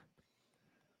 Buddy.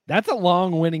 That's a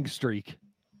long winning streak.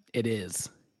 It is.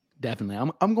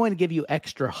 Definitely. I'm going to give you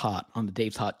extra hot on the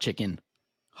Dave's Hot Chicken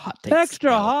hot take.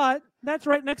 Extra hot? That's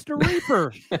right next to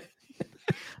Reaper.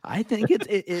 I think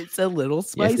it's a little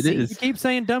spicy. Yes, it is. You keep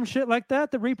saying dumb shit like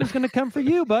that, the Reaper's going to come for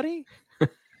you, buddy.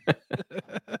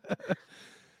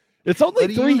 It's only What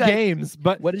do you 3 guys- games,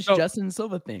 but What does so Justin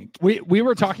Silva think? we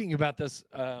were talking about this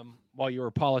while you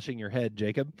were polishing your head,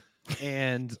 Jacob,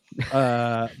 and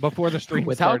before the stream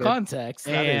Without started. context,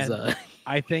 that is And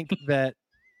I think that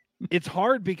it's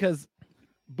hard because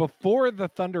before the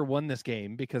Thunder won this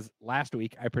game, because last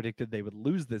week I predicted they would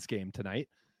lose this game tonight.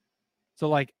 So,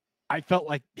 like, I felt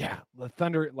like, the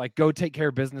Thunder, like, go take care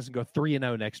of business and go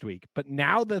 3-0 next week. But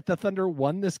now that the Thunder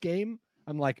won this game,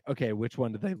 I'm like, okay, which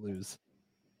one did they lose?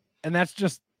 And that's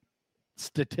just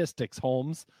statistics,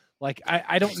 Holmes. Like,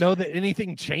 I don't know that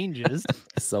anything changes.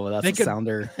 So that's a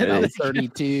sounder.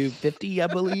 32-50, I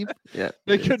believe. Yeah.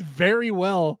 They could very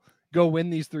well go win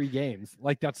these 3 games.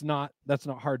 Like, that's not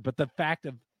hard. But the fact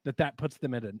of that puts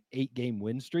them at an 8-game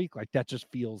win streak, like, that just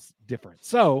feels different.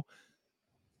 So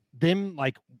them,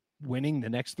 like, winning the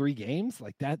next 3 games,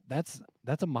 like, that's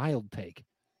a mild take.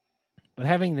 But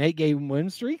having an 8-game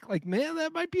win streak, like, man,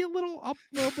 that might be a little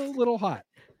hot.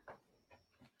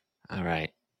 All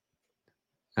right.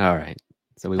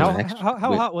 So we How went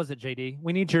hot was it, JD?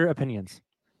 We need your opinions.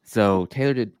 So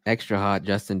Taylor did extra hot.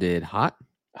 Justin did hot.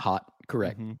 Hot,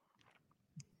 correct. Mm-hmm.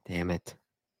 Damn it.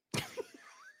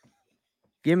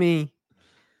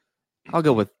 I'll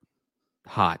go with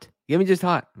hot. Give me just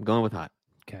hot. I'm going with hot.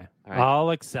 Okay. All right.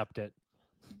 I'll accept it.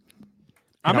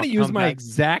 I'm going to use my back.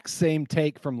 exact same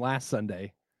take from last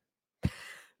Sunday.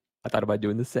 I thought about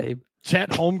doing the same. Chet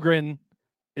Holmgren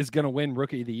is going to win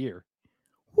Rookie of the Year.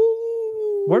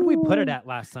 Where'd we put it at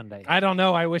last Sunday? I don't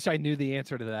know. I wish I knew the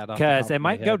answer to that. Because it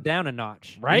might go down a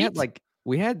notch. Right?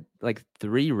 We had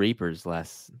 3 Reapers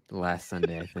last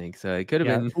Sunday, I think. So it could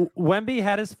have been. Wemby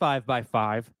had his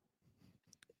 5x5,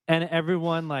 and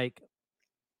everyone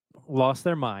lost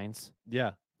their minds. Yeah.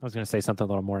 I was going to say something a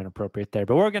little more inappropriate there,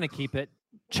 but we're going to keep it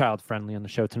child friendly on the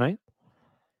show tonight.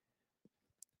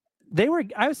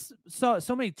 I saw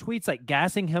so many tweets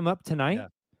gassing him up tonight.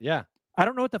 Yeah. I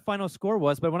don't know what the final score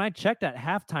was, but when I checked at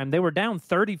halftime, they were down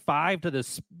 35 to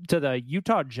the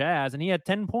Utah Jazz, and he had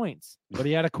 10 points. But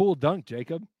he had a cool dunk,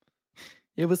 Jacob.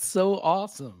 It was so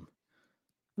awesome.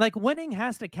 Winning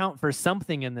has to count for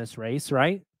something in this race,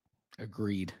 right?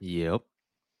 Agreed. Yep.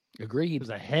 Agreed. There's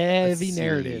a heavy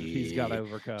narrative he's got to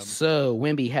overcome. So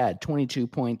Wemby had 22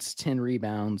 points, 10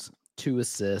 rebounds, 2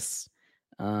 assists,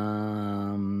 5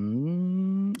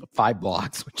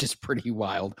 blocks, which is pretty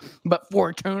wild, but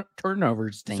 4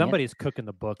 turnovers. Somebody's cooking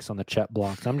the books on the Chet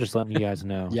blocks. I'm just letting you guys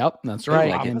know. Yep, that's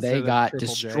right. And they got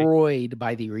destroyed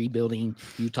by the rebuilding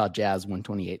Utah Jazz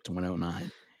 128-109.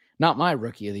 Not my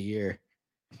Rookie of the Year.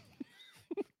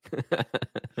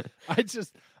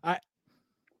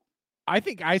 I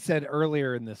think I said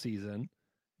earlier in the season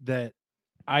that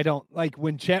I don't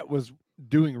when Chet was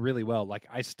doing really well.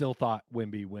 I still thought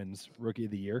Wemby wins Rookie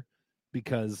of the Year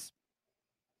because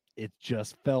it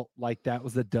just felt like that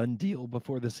was a done deal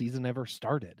before the season ever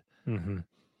started. Mm-hmm.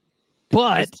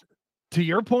 But to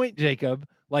your point, Jacob,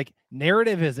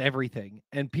 narrative is everything,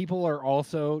 and people are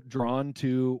also drawn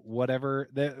to whatever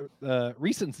the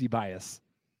recency bias.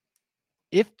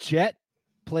 If Chet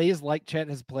plays like Chet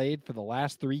has played for the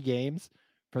last 3 games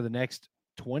for the next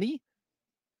 20,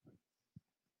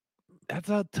 that's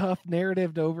a tough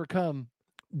narrative to overcome.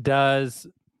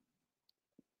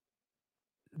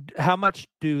 How much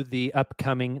do the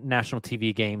upcoming national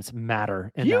TV games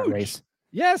matter in that race?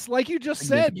 Yes, like you just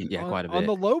said, quite a bit. On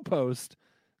the low post,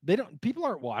 people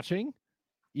aren't watching,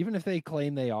 even if they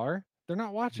claim they are. They're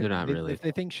not watching. They're not really. If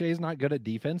they think Shea's not good at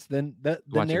defense, then the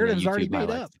narrative's already made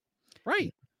up.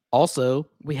 Right. Also,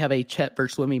 we have a Chet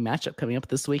versus Wemby matchup coming up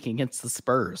this week against the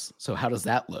Spurs. So how does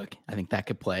that look? I think that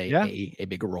could play a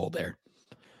bigger role there.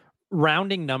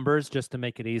 Rounding numbers, just to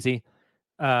make it easy.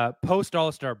 Post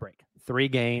All-Star break, 3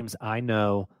 games. I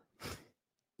know.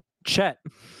 Chet,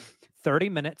 30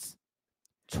 minutes,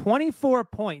 24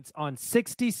 points on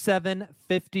 67,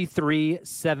 53,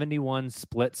 71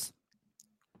 splits,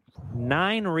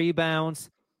 9 rebounds,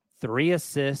 3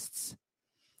 assists,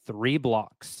 3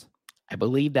 blocks. I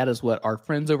believe that is what our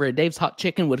friends over at Dave's Hot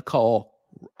Chicken would call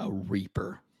a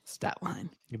Reaper stat line.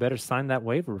 You better sign that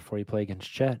waiver before you play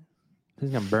against Chet.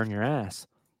 He's going to burn your ass.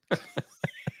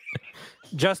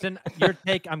 Justin, your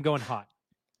take, I'm going hot.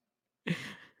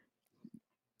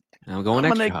 I'm going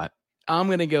extra hot. I'm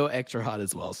going to go extra hot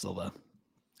as well, Silva.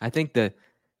 I think the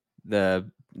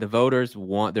voters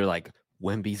they're like,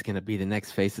 Wemby's going to be the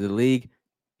next face of the league.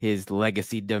 His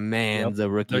legacy demands a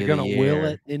Rookie of the Year. They're going to will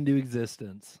it into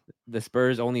existence. The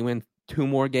Spurs only win 2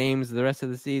 more games the rest of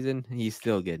the season. He's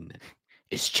still getting it.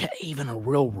 Is Chet even a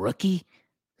real rookie?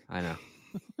 I know.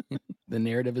 The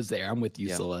narrative is there. I'm with you,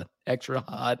 Scylla. Extra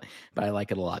hot, but I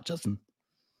like it a lot, Justin.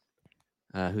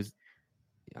 Taylor,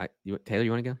 you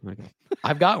want to go?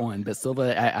 I've got one, but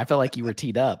Silva, I felt like you were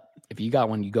teed up. If you got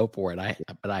one, you go for it.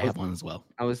 But I have one as well.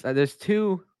 There's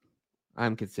 2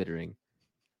 I'm considering.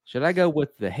 Should I go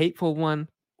with the hateful one,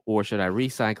 or should I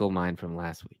recycle mine from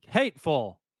last week?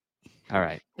 Hateful. All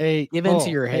right. Give in to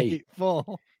your hate.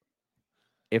 Hateful.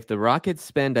 If the Rockets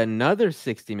spend another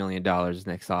 $60 million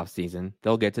next offseason,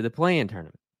 they'll get to the play-in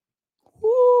tournament.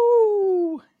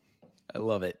 I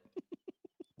love it.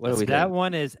 What are we That doing?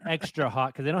 one is extra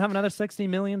hot because they don't have another $60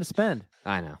 million to spend.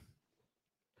 I know.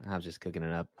 I was just cooking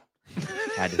it up.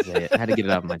 Had to say it. Had to get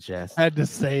it off my chest. I had to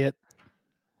say it.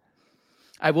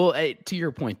 I will, to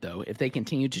your point, though, if they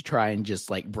continue to try and just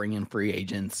like bring in free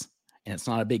agents and it's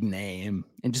not a big name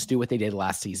and just do what they did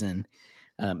last season,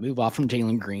 move off from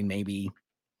Jalen Green, maybe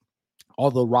all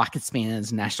the Rockets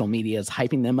fans, national media is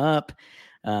hyping them up,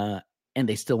 and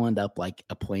they still end up like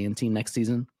a play-in team next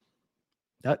season.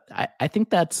 I think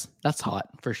that's hot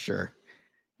for sure.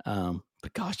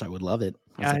 But gosh, I would love it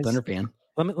as a Guys, Thunder fan.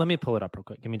 Let me pull it up real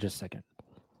quick. Give me just a second.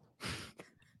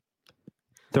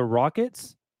 The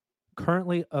Rockets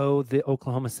currently owe the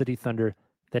Oklahoma City Thunder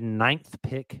the 9th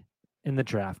pick in the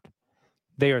draft.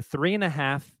 They are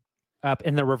 3.5 up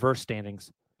in the reverse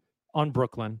standings on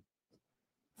Brooklyn,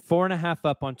 4.5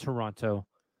 up on Toronto,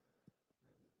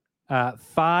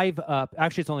 5 up.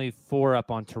 Actually, it's only 4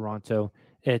 up on Toronto.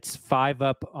 It's 5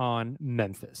 up on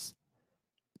Memphis.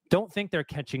 Don't think they're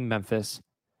catching Memphis.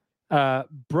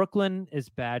 Brooklyn is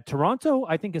bad. Toronto,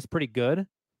 I think, is pretty good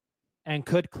and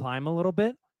could climb a little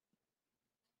bit.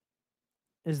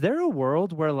 Is there a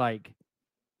world where, like,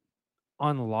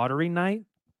 on lottery night,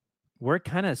 we're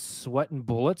kind of sweating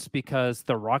bullets because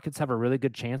the Rockets have a really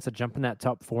good chance of jumping that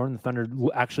top 4 and the Thunder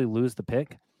actually lose the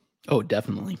pick? Oh,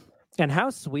 definitely. And how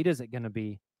sweet is it going to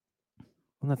be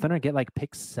when the Thunder get like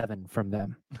pick 7 from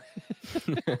them?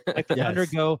 Like the Thunder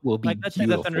go, will be like let's say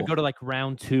the Thunder beautiful. go to like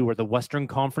round 2 or the Western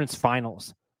Conference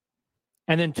Finals,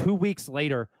 and then 2 weeks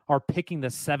later are picking the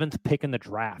 7th pick in the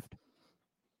draft.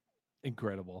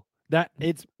 Incredible. That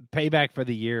it's payback for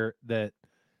the year that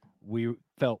we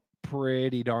felt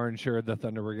pretty darn sure the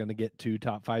Thunder were going to get 2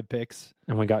 top 5 picks,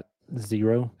 And we got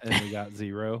 0. and we got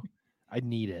 0. I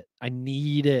need it. I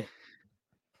need it.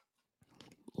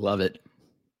 Love it.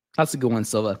 That's a good one,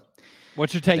 Silva.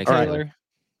 What's your take, Thanks, Tyler. Taylor?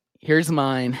 Here's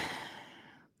mine.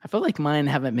 I feel like mine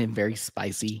haven't been very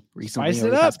spicy recently. Spice over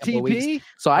it the up, past couple of weeks. TP.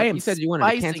 So I am. You said you wanted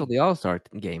to cancel spicing- the All-Star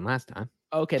game last time.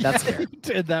 Okay, that's fair. You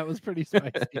did. That was pretty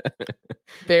spicy.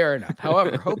 Fair enough.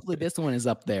 However, hopefully this one is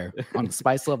up there on the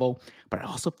spice level, but I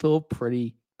also feel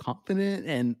pretty confident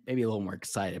and maybe a little more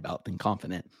excited about than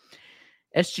confident.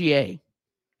 SGA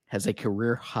has a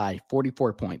career high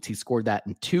 44 points. He scored that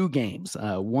in 2 games,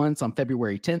 once on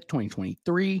February 10th,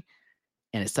 2023,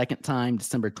 and a second time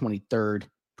December 23rd,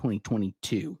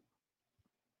 2022.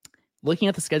 Looking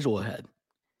at the schedule ahead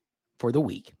for the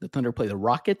week, the Thunder play the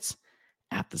Rockets,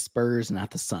 at the Spurs, and at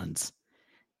the Suns.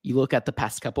 You look at the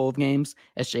past couple of games,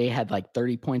 SGA had like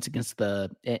 30 points against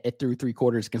it through 3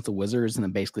 quarters against the Wizards and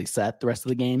then basically set the rest of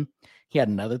the game. He had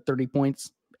another 30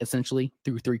 points essentially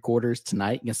through 3 quarters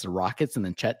tonight against the Rockets, and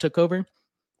then Chet took over.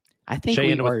 I think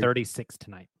Shea ended with 36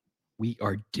 tonight. we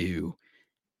are due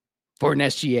for an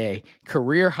SGA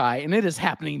career high, and it is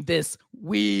happening this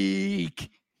week.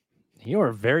 You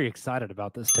are very excited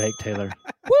about this take, Taylor.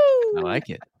 Woo! I like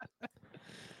it.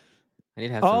 I need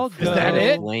to have All some good. Is that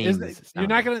it? flames You're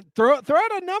not down going to throw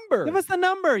out a number. Give us the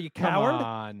number, you Come coward.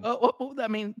 on. I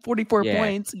mean, 44 Yeah.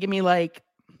 points. Give me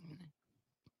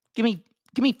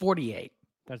 48.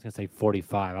 I was going to say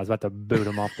 45. I was about to boot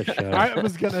him off the show. I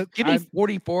was going to Give me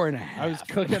 44 and a half. I was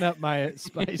cooking up my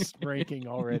spice ranking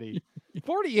already.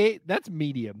 48, that's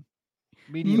medium.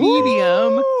 Medium.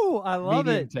 Ooh, I love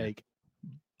medium it. take.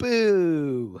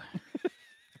 Boo.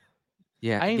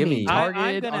 Yeah, I am give being me.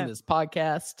 targeted gonna- on this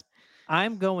podcast.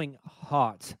 I'm going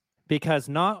hot because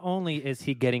not only is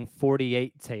he getting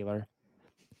 48, Taylor,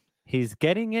 he's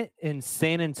getting it in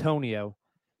San Antonio.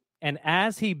 And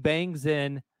as he bangs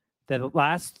in the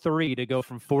last 3 to go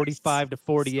from 45 to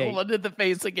 48, Someone did the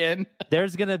face again.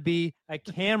 there's going to be a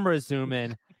camera zoom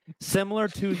in similar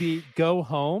to the go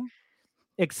home,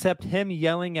 except him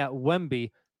yelling at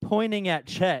Wemby, pointing at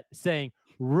Chet, saying,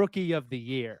 Rookie of the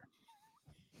Year.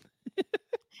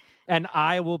 And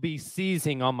I will be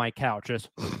seizing on my couch, just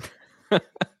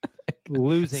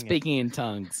losing Speaking in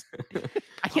tongues.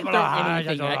 I can't throw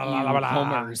anything at you,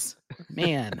 homers.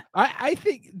 Man, I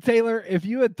think, Taylor, if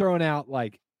you had thrown out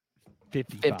like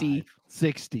 55, 50.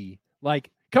 60, like,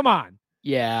 come on.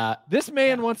 yeah. This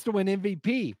man wants to win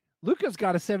MVP. Luka's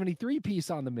got a 73 piece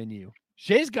on the menu.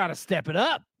 Shea's got to step it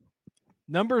up.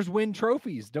 Numbers win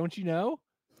trophies, don't you know?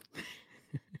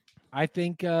 I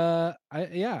think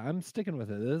I'm sticking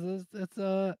with it. It's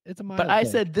a mild But I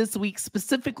take. said this week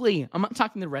specifically. I'm not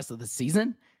talking the rest of the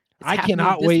season. It's I happening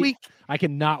cannot this wait. week. I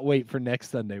cannot wait for next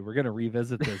Sunday. We're gonna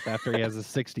revisit this after he has a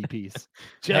 60 piece.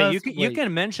 Hey, you Just can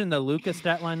wait. mention the Lucas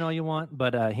stat line all you want,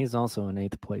 but he's also in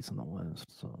 8th place in the West.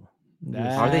 So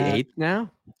Are they That- 8th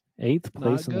now? 8th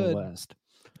place in good. the West.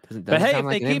 Doesn't But hey, sound if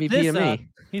like they an keep MVP this to up, me.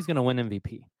 he's going to win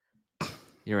MVP.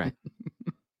 You're right.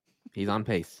 He's on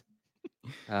pace.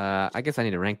 I guess I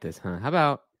need to rank this, huh? How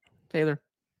about Taylor?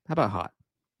 How about hot?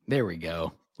 There we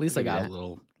go. At least I Look at got a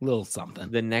that. little something.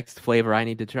 The next flavor I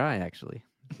need to try, actually.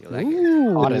 Feel that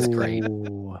good. Hot is great.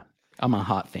 Ooh. I'm a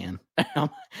hot fan.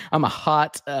 I'm a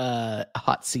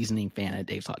hot seasoning fan of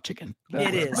Dave's Hot Chicken.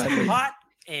 It is hot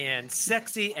and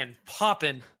sexy and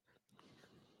popping.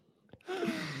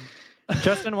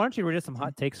 Justin, why don't you read us some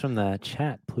hot takes from the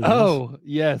chat, please? Oh,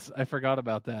 yes. I forgot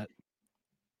about that.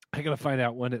 I got to find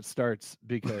out when it starts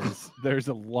because there's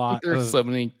a lot There's of so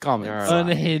many comments.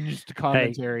 unhinged Hey,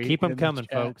 commentary. keep them in the coming,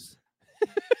 chat. folks.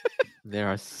 There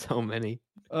are so many.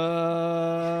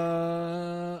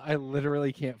 I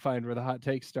literally can't find where the hot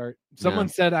takes start. Someone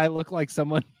No. said I look like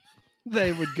someone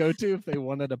they would go to if they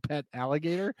wanted a pet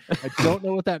alligator. I don't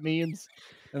know what that means,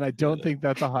 and I don't think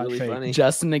that's a hot Really take. funny.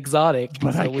 Just exotic,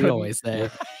 But I so we couldn't- always say.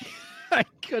 I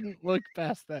couldn't look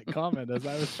past that comment as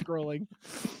I was scrolling.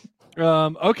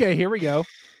 Okay, here we go.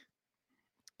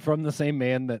 From the same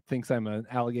man that thinks I'm an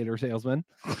alligator salesman.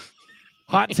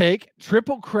 Hot take: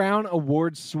 Triple Crown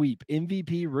Award sweep,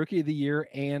 MVP, Rookie of the Year,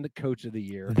 and Coach of the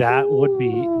Year. That would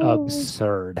be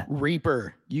absurd.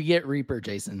 Reaper. You get Reaper,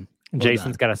 Jason. Well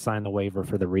Jason's done. got to sign the waiver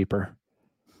for the Reaper.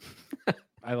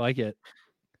 I like it.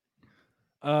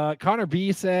 Connor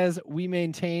B says we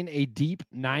maintain a deep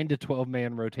 9 to 12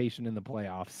 man rotation in the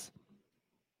playoffs.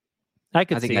 I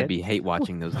could I think see I'd it. be hate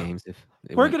watching those games if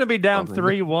it We're went going to be down 12 and-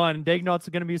 3-1. Dagnall's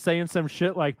going to be saying some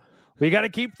shit like, we got to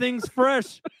keep things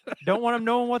fresh. Don't want them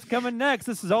knowing what's coming next.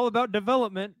 This is all about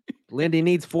development. Lindy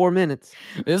needs 4 minutes.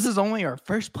 This is only our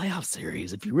first playoff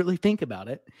series, if you really think about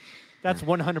it. That's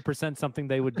 100% something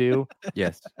they would do.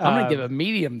 Yes. I'm gonna Um, give a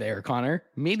medium there, Connor.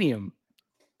 Medium.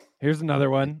 Here's another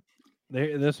one.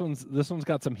 This one's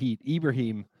got some heat.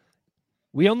 Ibrahim.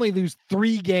 We only lose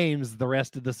 3 games the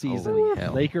rest of the season. Holy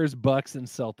hell. Lakers, Bucks, and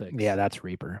Celtics. Yeah, that's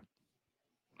Reaper.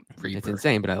 It's Reaper.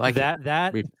 insane, but I like it.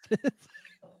 that Reaper.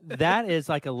 that is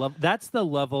like a level. That's the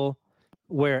level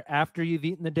where after you've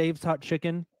eaten the Dave's Hot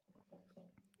Chicken,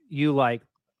 you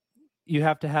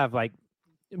have to have like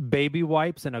baby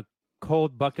wipes and a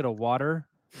cold bucket of water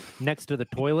next to the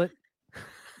toilet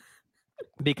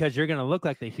because you're gonna look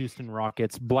like the Houston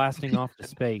Rockets blasting off to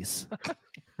space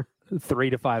 3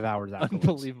 to 5 hours afterwards.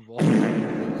 Unbelievable.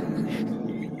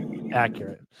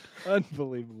 Accurate.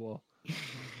 Unbelievable.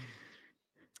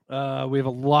 We have a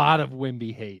lot of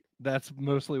Wimby hate. That's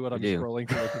mostly what I'm We do. scrolling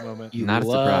through at the moment. You Not a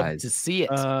love surprise. to see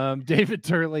it. David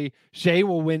Turley, Shea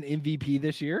will win MVP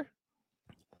this year.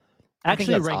 I think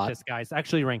Actually, that's rank hot. this, guys.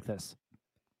 Actually, rank this.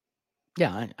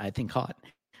 Yeah, I think hot.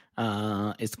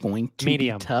 It's going to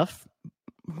Medium. be tough.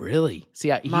 Really?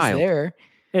 See, he's Mild. there.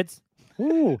 It's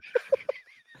ooh.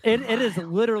 It is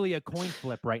literally a coin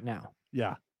flip right now.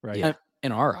 Yeah, right. Yeah.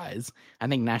 In our eyes, I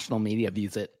think national media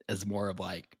views it as more of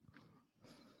like,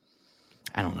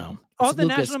 I don't know. All It's the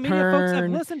Lucas national media folks I've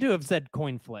Kern. listened to have said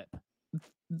coin flip.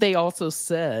 They also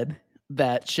said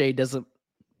that Shea doesn't,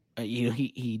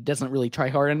 he doesn't really try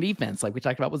hard on defense, like we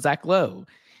talked about with Zach Lowe.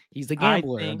 He's a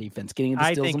gambler on think- defense, getting into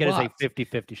I steals think and it is a blocks.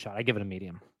 50-50 shot. I give it a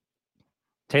medium.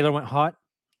 Taylor went hot.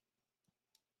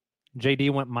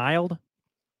 JD went mild.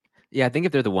 Yeah, I think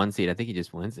if they're the 1 seed, I think he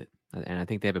just wins it. And I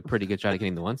think they have a pretty good shot at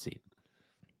getting the 1 seed.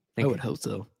 I would hope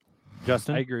so.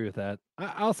 Justin? I agree with that.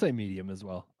 I'll say medium as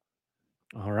well.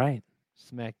 All right.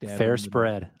 Smack dab. in Fair the middle.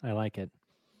 spread. I like it.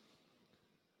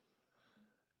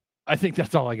 I think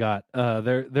that's all I got.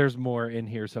 There's more in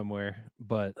here somewhere,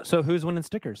 but So who's winning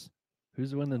stickers?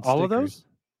 who's winning? All of stickers? those?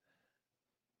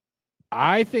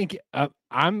 I think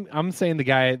I'm saying the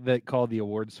guy that called the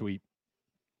award sweep,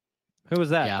 Who was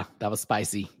that? Yeah, that was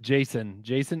spicy. Jason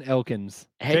Elkins.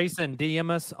 Hey, Jason, DM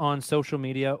us on social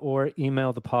media or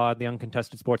email the pod,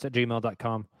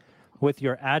 theuncontestedsports@gmail.com with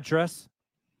your address.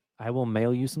 I will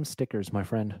mail you some stickers, my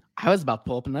friend. I was about to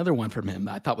pull up another one from him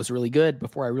that I thought was really good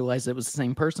before I realized it was the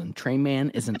same person. Trey Man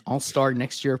is an all-star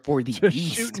next year for the Just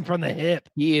East. shooting from the hip.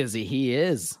 He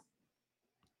is.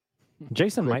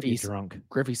 Jason might be Griffey's- drunk.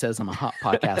 Griffey says I'm a hot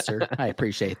podcaster. I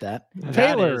appreciate that. That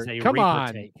Taylor, is a come Reaper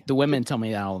on. take. The women tell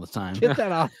me that all the time. Get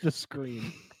that off the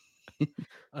screen.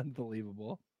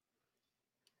 Unbelievable.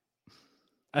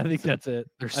 I think that's it.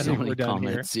 There's I so think many we're done here.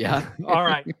 comments. Yeah. All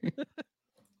right.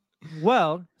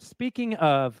 Well, speaking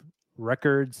of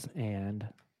records and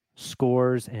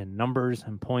scores and numbers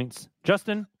and points,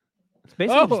 Justin, it's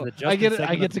basically just Oh, the I Justin get it. I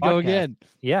segment get of to the go podcast. again.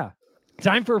 Yeah.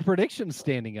 Time for a prediction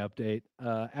standing update.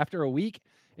 After a week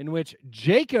in which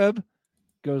Jacob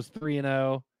goes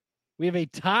 3-0, we have a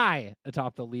tie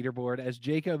atop the leaderboard as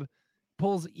Jacob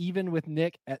pulls even with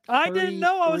Nick at I didn't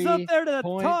know I was up 33 there to the top.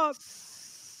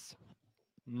 points.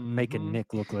 Making Mhm.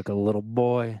 Nick look like a little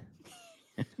boy.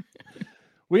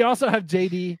 We also have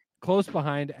JD close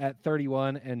behind at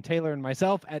 31, and Taylor and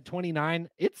myself at 29.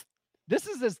 This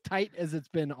is as tight as it's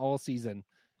been all season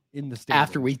in the standings.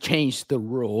 After we changed the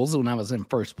rules when I was in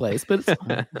first place, but it's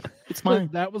fine. It's fine.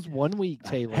 That was 1 week,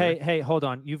 Taylor. Hey, hold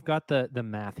on. You've got the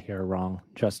math here wrong,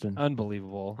 Justin.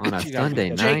 Unbelievable. On a You guys Sunday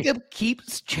are- night. Jacob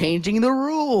keeps changing the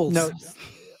rules. No,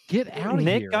 Get out of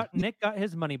Nick here. Nick got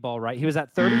his money ball right. He was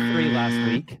at 33 last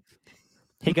week.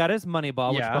 He got his money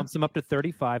ball, which Yeah. bumps him up to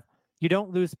 35. You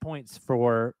don't lose points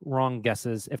for wrong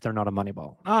guesses if they're not a money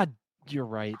ball. You're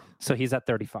right. So he's at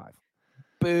 35.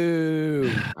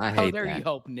 Boo. I hate there that. you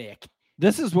hope, Nick.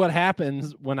 This is what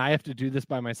happens when I have to do this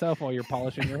by myself while you're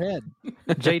polishing your head.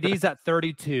 JD's at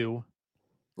 32.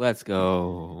 Let's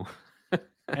go.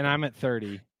 And I'm at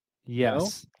 30.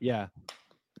 Yes. Yeah.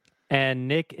 And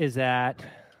Nick is at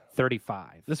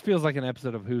 35. This feels like an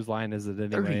episode of Whose Line Is It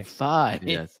Anyway? 35.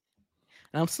 Yes.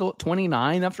 And I'm still at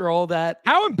 29 after all that.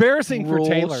 How embarrassing for Rule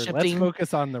Taylor. Let's shifting.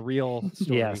 focus on the real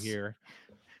story Yes. here.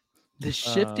 The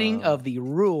shifting of the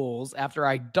rules after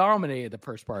I dominated the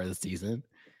first part of the season.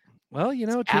 Well, you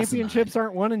know, It's asinine. championships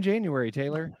aren't won in January,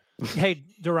 Taylor. Hey,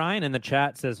 Dorian in the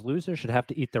chat says losers should have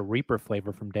to eat the Reaper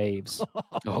flavor from Dave's.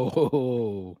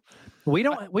 Oh. We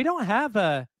don't have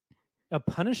a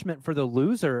punishment for the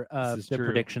loser of This is the true.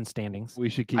 prediction standings. We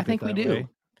should keep I it think we that do. way.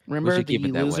 Remember should the keep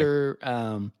it that way.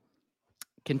 loser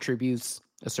contributes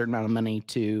a certain amount of money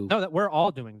to. No, that we're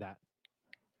all doing that.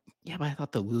 Yeah, but I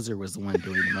thought the loser was the one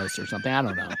doing the most or something. I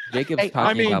don't know. Jacob's Hey,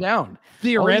 talking calm about down.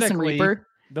 Theoretically, Reaper.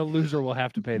 the loser will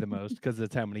have to pay the most because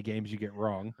that's how many games you get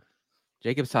wrong.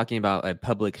 Jacob's talking about a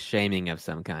public shaming of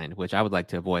some kind, which I would like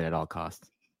to avoid at all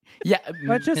costs. Yeah,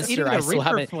 But just eating Mister, the I still Reaper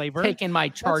haven't flavor, taken my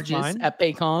charges fine. at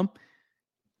Paycom.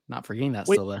 Not forgetting that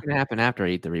Wait, still. what's gonna happen after I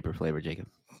eat the Reaper flavor, Jacob?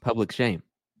 Public shame.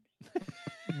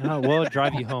 No, we'll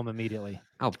drive you home immediately.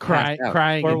 I'll Crying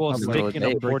Or in we'll public stick in a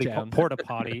in porta Bricktown.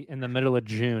 potty in the middle of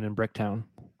June in Bricktown.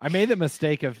 I made the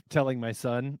mistake of telling my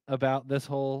son about this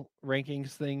whole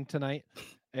rankings thing tonight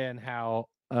and how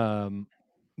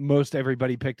most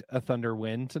everybody picked a Thunder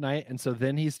win tonight. And so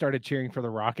then he started cheering for the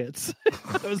Rockets.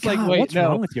 I was like, God, wait, what's no.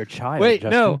 wrong with your child? Wait,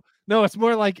 Justin? no, it's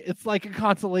more like it's like a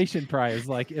consolation prize.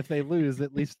 Like if they lose,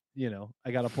 at least, you know,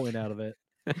 I got a point out of it.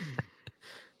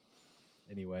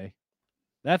 Anyway,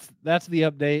 that's the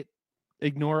update.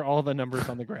 Ignore all the numbers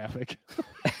on the graphic.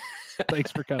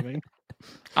 Thanks for coming.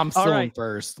 I'm still in right.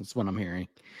 first. That's what I'm hearing.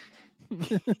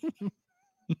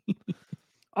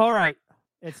 All right.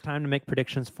 It's time to make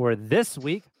predictions for this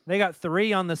week. They got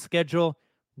 3 on the schedule.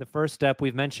 The first step,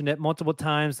 we've mentioned it multiple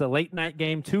times, the late night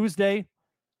game Tuesday.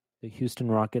 The Houston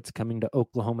Rockets coming to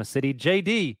Oklahoma City.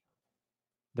 JD,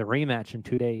 the rematch in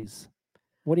 2 days.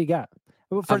 What do you got?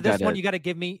 For I've this got one, it. you got to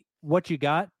give me what you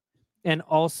got and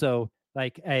also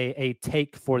like a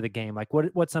take for the game. Like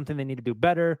what's something they need to do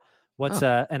better? What's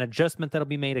an adjustment that'll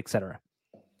be made, etc.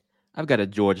 I've got a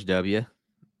George W.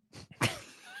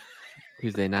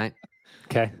 Tuesday night.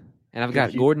 Okay. And I've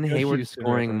got Gordon go Hayward Houston,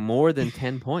 scoring River. more than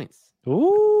 10 points.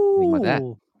 Ooh. about that?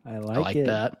 I I like like it.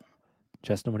 that.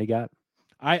 Justin, what do you got?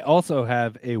 I also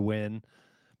have a win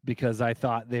because I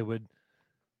thought they would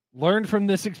learn from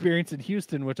this experience in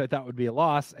Houston, which I thought would be a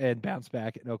loss, and bounce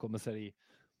back in Oklahoma City.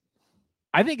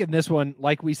 I think in this one,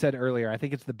 like we said earlier, I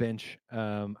think it's the bench.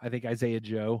 I think Isaiah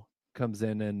Joe comes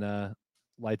in and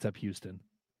lights up Houston.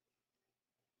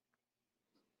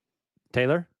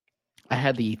 Taylor? I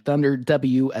had the Thunder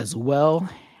W as well,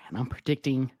 and I'm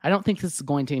predicting. I don't think this is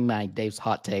going to be my Dave's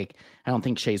hot take. I don't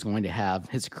think Shea's going to have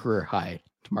his career high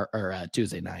tomorrow or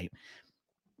Tuesday night.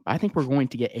 I think we're going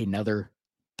to get another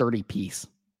 30 piece,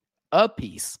 a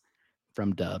piece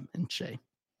from Dub and Shea.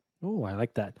 Oh, I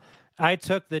like that. I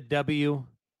took the W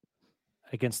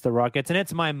against the Rockets, and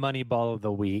it's my money ball of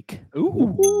the week.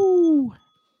 Ooh.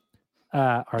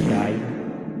 Our guy,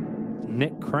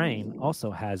 Nick Crane,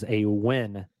 also has a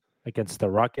win against the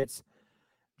Rockets.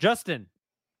 Justin,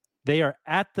 they are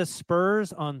at the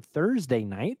Spurs on Thursday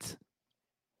night.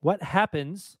 What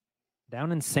happens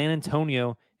down in San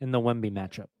Antonio in the Wemby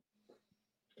matchup?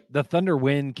 The Thunder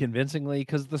win convincingly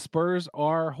because the Spurs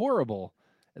are horrible.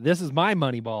 This is my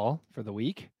money ball for the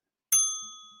week.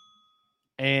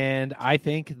 And I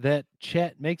think that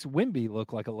Chet makes Wemby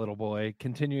look like a little boy,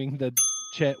 continuing the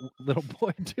Chet little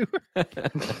boy tour.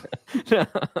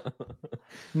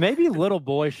 Maybe little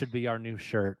boy should be our new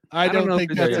shirt. I don't know if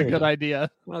think it's that's a there good yet.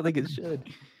 idea. I don't think it should.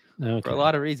 Okay. For a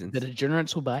lot of reasons. The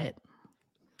degenerates will buy it.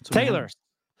 That's what Taylor,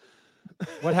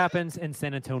 happens. what happens in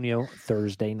San Antonio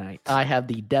Thursday night? I have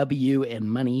the W and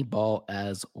money ball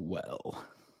as well.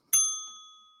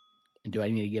 And do I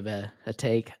need to give a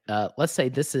take? Let's say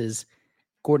this is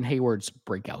Gordon Hayward's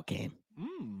breakout game.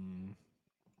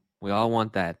 We all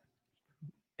want that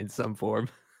in some form.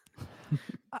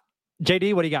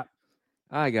 JD, what do you got?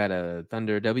 I got a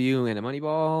Thunder W and a money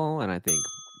ball, and I think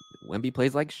Wemby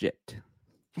plays like shit.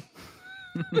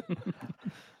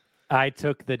 I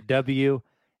took the W,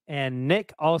 and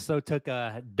Nick also took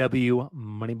a W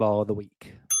money ball of the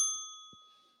week.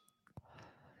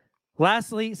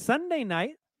 Lastly, Sunday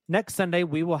night, next Sunday,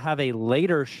 we will have a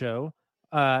later show.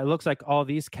 It looks like all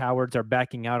these cowards are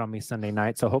backing out on me Sunday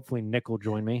night, so hopefully Nick will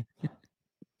join me.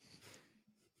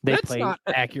 That's not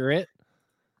accurate.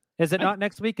 Is it not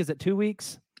next week? Is it 2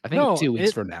 weeks? I think 2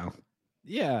 weeks from now.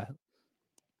 Yeah.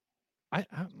 I'm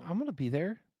going to be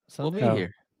there. We'll be Sunday.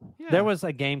 here. Yeah. There was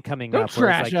a game coming Don't up. Where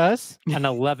trash it's like us. An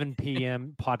 11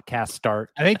 p.m. podcast start.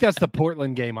 I think that's the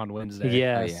Portland game on Wednesday.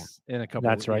 Yes. In a couple.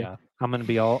 That's right. Yeah. I'm going to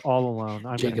be all alone.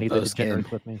 I'm going to need the Oskin.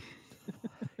 degenerate with me.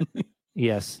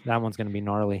 Yes, that one's going to be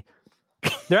gnarly.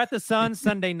 They're at the Sun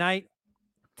Sunday night.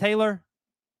 Taylor,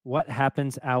 what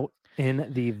happens out in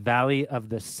the Valley of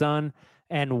the Sun?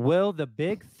 And will the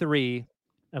big three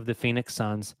of the Phoenix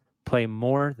Suns play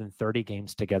more than 30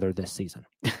 games together this season?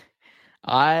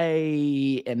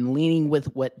 I am leaning with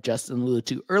what Justin alluded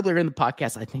to earlier in the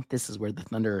podcast. I think this is where the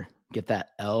Thunder get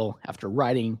that L after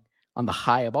riding on the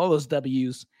high of all those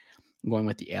W's. I'm going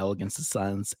with the L against the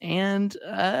Suns. And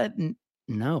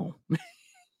no.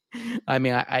 I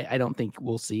mean, I don't think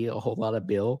we'll see a whole lot of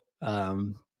Bill.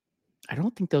 I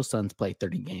don't think those Suns play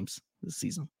 30 games this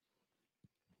season.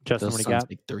 Justin, Those what do you Suns got?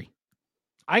 big three.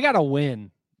 I got to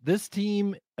win. This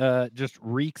team just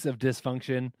reeks of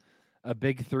dysfunction. A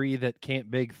big three that can't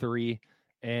big three.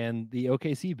 And the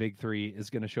OKC big three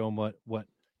is going to show them what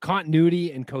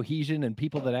continuity and cohesion and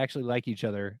people that actually like each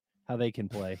other, how they can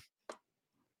play.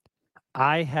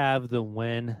 I have the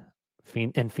win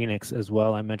in Phoenix as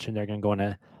well. I mentioned they're going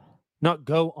to not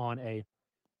go on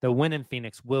the win in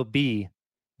Phoenix will be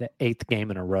the 8th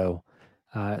game in a row.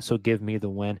 So give me the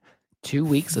win. 2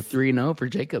 weeks of 3-0 for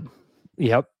Jacob.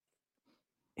 Yep.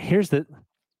 Here's the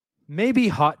maybe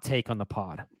hot take on the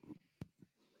pod.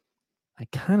 I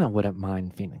kind of wouldn't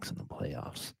mind Phoenix in the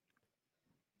playoffs.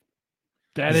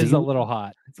 That is a little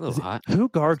hot. It's a little hot. Who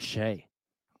guards Shea?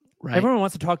 Right. Everyone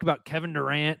wants to talk about Kevin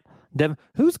Durant. Devin,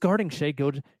 who's guarding Shea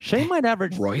Gilgeous? Shea might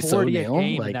average Royce 40 O'Neal, a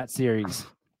game in like- that series.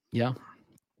 Yeah.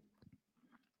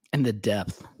 And the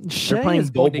depth. Shea playing is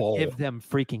going Bol Bol. to give them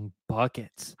freaking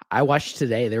buckets. I watched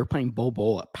today. They were playing Bol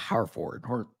Bol at power forward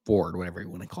or forward, whatever you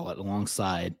want to call it,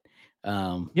 alongside.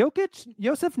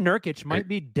 Josef Nurkic might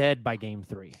be dead by game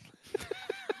 3.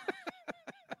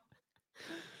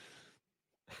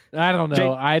 I don't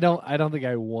know. I don't think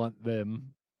I want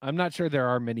them. I'm not sure there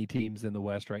are many teams in the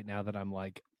West right now that I'm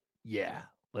like, yeah,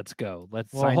 let's go.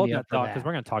 Let's sign hold me that up for thought because that.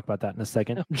 we're going to talk about that in a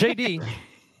second. JD,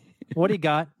 what do you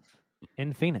got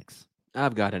in Phoenix?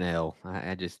 I've got an L.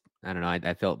 I don't know.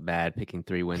 I felt bad picking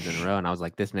 3 wins in a row, and I was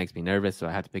like, this makes me nervous, so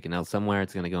I have to pick an L somewhere.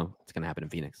 It's gonna happen in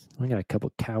Phoenix. We got a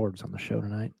couple cowards on the show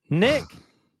tonight. Nick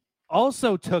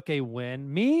also took a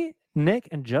win. Me, Nick,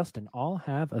 and Justin all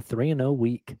have a 3-0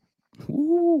 week.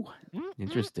 Ooh.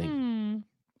 Interesting.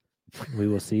 We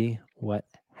will see what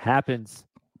happens.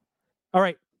 All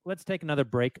right, let's take another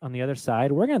break. On the other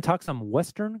side, we're going to talk some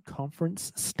Western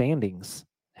Conference standings.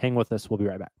 Hang with us. We'll be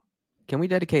right back. Can we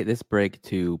dedicate this break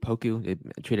to Poku?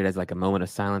 Treat it as like a moment of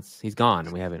silence. He's gone,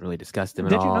 and we haven't really discussed him at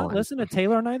Did all. you not and- listen to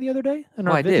Taylor and I the other day?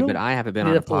 Well, I did, but I haven't been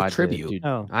Did on a a full pod tribute.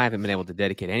 Oh. I haven't been able to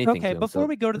dedicate anything to Okay, him. before so-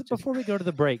 we go to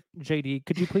the break, JD,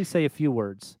 could you please say a few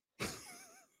words?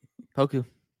 Poku,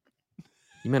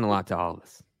 you meant a lot to all of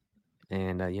us,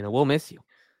 and we'll miss you.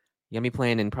 You got me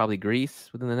playing in probably Greece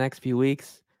within the next few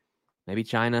weeks, maybe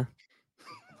China,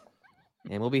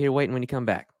 and we'll be here waiting when you come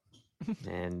back,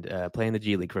 and play in the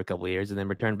G League for a couple of years, and then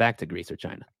return back to Greece or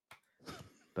China.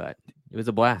 But it was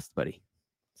a blast, buddy.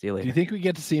 See you later. Do you think we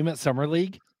get to see him at Summer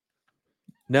League?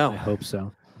 No, I hope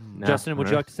so. no, Justin, would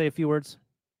you like to say a few words?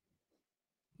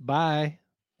 Bye.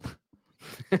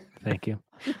 Thank you.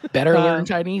 Better learn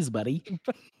Chinese, buddy.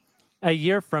 A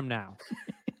year from now,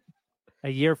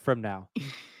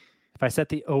 if I set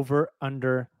the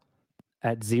over-under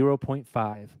at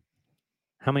 0.5,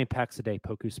 how many packs a day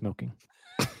Poku's smoking?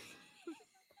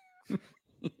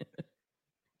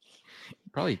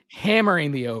 probably?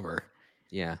 Hammering the over.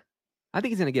 Yeah, I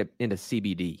think he's gonna get into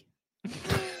CBD.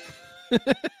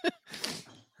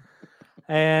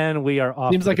 And we are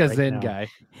off. Seems to like the a break Zen now. guy.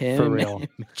 Him For and real.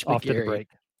 Mitch Off to the McGarry. break.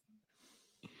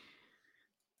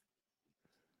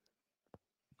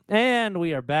 And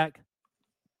we are back.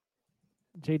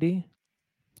 JD,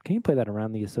 can you play that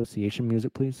around the association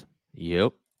music, please?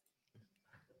 Yep.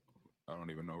 I don't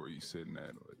even know where you're sitting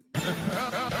at.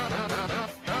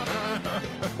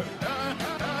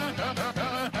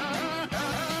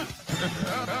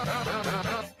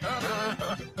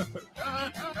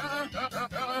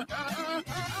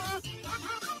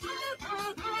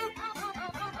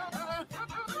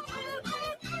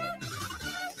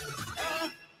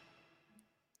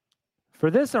 For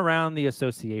this Around the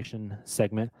Association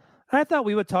segment, I thought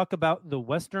we would talk about the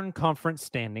Western Conference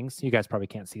standings. You guys probably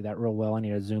can't see that real well. I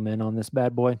need to zoom in on this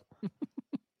bad boy.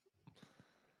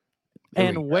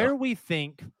 And where we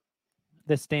think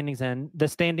the standings end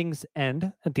at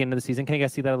the end of the season. Can you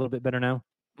guys see that a little bit better now?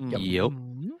 Yep.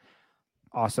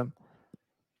 Awesome.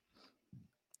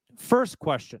 First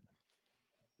question.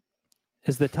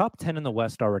 Is the top 10 in the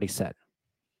West already set?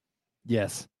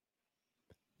 Yes.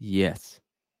 Yes.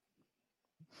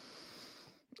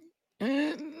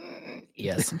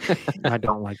 Yes. I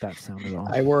don't like that sound at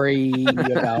all. I worry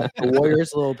about the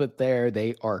Warriors a little bit there.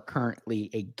 They are currently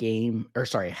a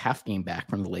half game back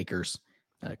from the Lakers.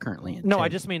 Currently in 10. I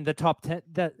just mean the top 10.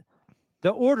 The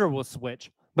order will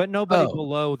switch, but nobody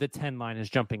below the 10 line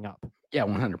is jumping up. Yeah,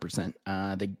 100%.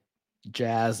 The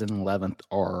Jazz in 11th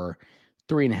are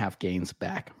 3.5 games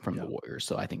back from the Warriors,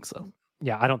 so I think so.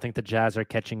 Yeah, I don't think the Jazz are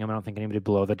catching them. I don't think anybody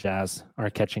below the Jazz are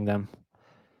catching them.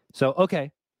 So,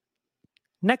 okay.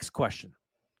 Next question.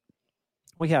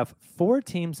 We have 4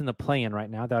 teams in the play-in right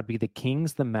now. That would be the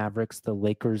Kings, the Mavericks, the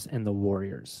Lakers, and the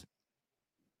Warriors.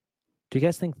 Do you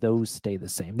guys think those stay the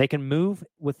same? They can move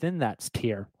within that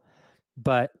tier,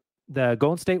 but the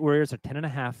Golden State Warriors are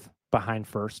 10.5 behind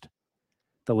first.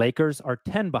 The Lakers are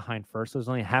 10 behind first. So there's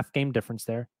only a half game difference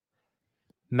there.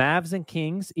 Mavs and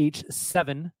Kings each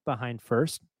 7 behind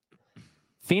first.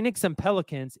 Phoenix and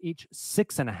Pelicans each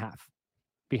 6.5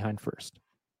 behind first.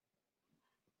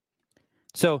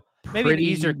 So maybe an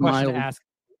easier question to ask.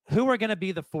 Who are going to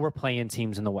be the 4 play-in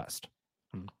teams in the West?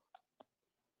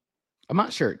 I'm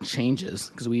not sure it changes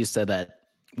because we said that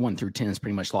 1 through 10 is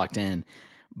pretty much locked in,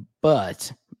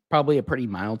 but probably a pretty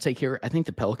mild take here. I think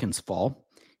the Pelicans fall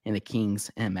and the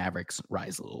Kings and Mavericks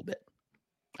rise a little bit.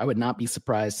 I would not be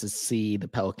surprised to see the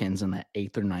Pelicans in that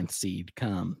 8th or 9th seed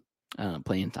come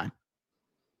play-in time.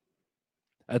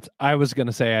 I was going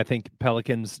to say, I think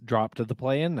Pelicans drop to the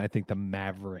play-in. I think the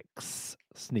Mavericks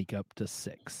sneak up to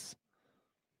 6.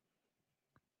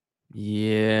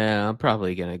 Yeah, I'm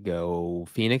probably going to go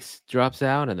Phoenix drops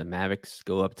out and the Mavericks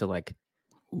go up to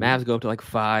Mavs go up to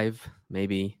 5,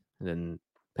 maybe. And then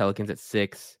Pelicans at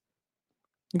 6.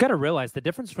 You got to realize the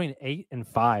difference between 8 and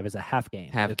 5 is a half game.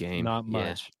 Half game. Not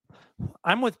much. Yeah.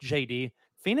 I'm with JD.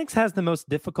 Phoenix has the most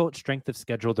difficult strength of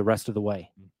schedule the rest of the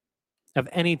way of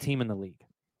any team in the league.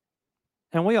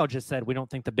 And we all just said we don't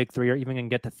think the big 3 are even going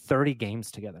to get to 30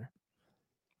 games together.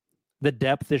 The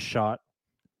depth is shot.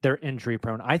 They're injury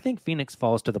prone. I think Phoenix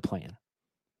falls to the play-in,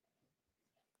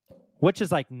 which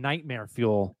is like nightmare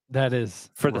fuel. That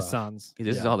is for rough. the Suns.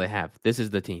 This is all they have. This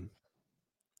is the team.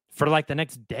 For the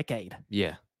next decade.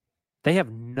 Yeah. They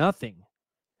have nothing.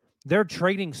 They're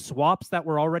trading swaps that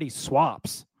were already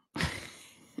swaps. I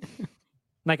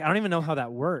don't even know how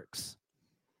that works.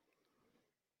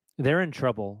 They're in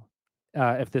trouble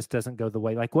if this doesn't go the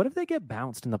way. What if they get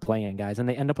bounced in the play-in, guys, and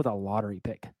they end up with a lottery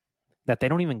pick that they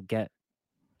don't even get?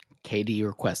 KD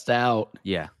requests out.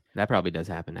 Yeah, that probably does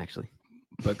happen, actually.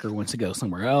 Booker wants to go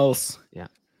somewhere else. Yeah.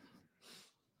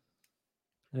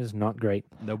 It is not great.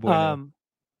 No bueno.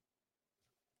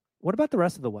 What about the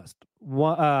rest of the West?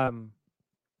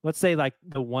 Let's say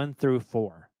the 1 through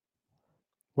 4.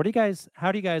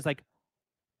 How do you guys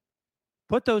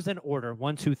put those in order?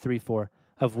 1, 2, 3, 4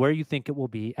 of where you think it will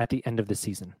be at the end of the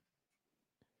season?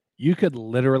 You could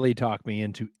literally talk me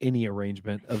into any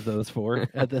arrangement of those 4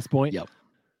 at this point. Yep.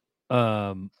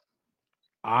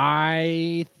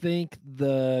 I think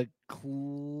the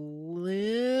Clippers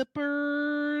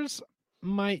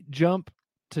might jump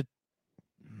to.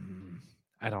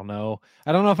 I don't know.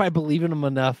 I don't know if I believe in them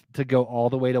enough to go all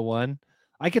the way to 1.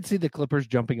 I could see the Clippers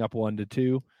jumping up 1 to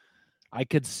 2. I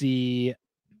could see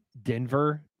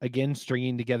Denver again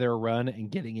stringing together a run and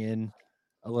getting in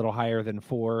a little higher than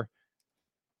 4,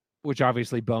 which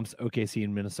obviously bumps OKC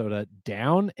and Minnesota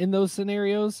down in those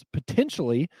scenarios,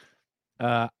 potentially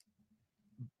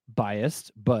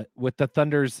biased, but with the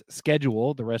Thunder's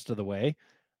schedule the rest of the way,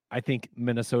 I think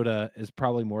Minnesota is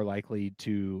probably more likely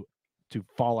to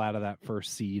fall out of that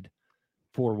first seed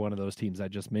for one of those teams I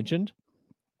just mentioned,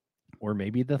 or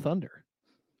maybe the Thunder,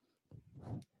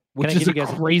 which is a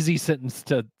crazy sentence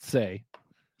to say.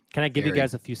 Can I give you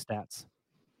guys a few stats?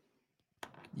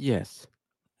 Yes.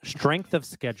 Strength of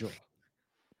schedule.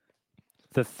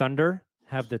 The Thunder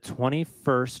have the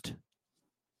 21st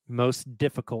most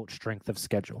difficult strength of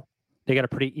schedule. They got a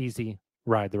pretty easy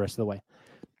ride the rest of the way.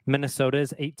 Minnesota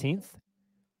is 18th.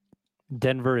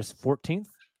 Denver is 14th.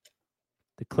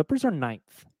 The Clippers are 9th.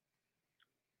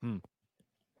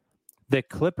 The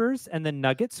Clippers and the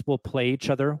Nuggets will play each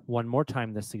other one more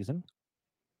time this season.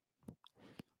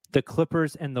 The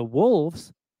Clippers and the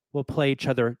Wolves will play each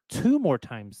other 2 more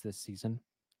times this season.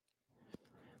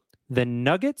 The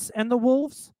Nuggets and the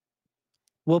Wolves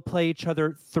will play each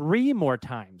other 3 more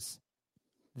times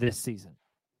this season.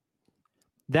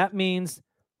 That means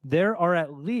there are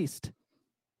at least,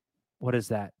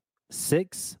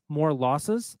 6 more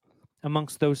losses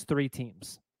amongst those 3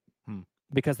 teams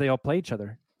because they all play each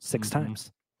other 6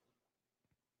 times.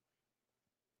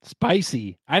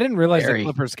 Spicy. I didn't realize Very. the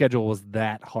Clippers schedule was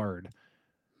that hard.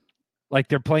 Like,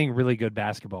 they're playing really good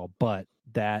basketball, but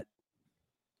that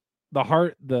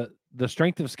the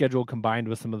strength of schedule combined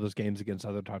with some of those games against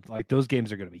other top, like those games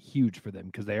are going to be huge for them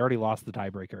because they already lost the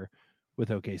tiebreaker with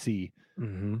OKC.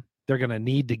 Mm-hmm. They're going to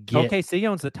need to get OKC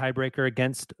owns the tiebreaker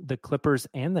against the Clippers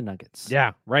and the Nuggets.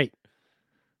 Yeah, right.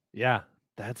 Yeah,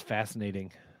 that's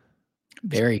fascinating.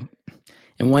 Very.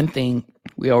 And one thing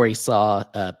we already saw,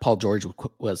 Paul George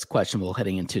was questionable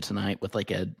heading into tonight with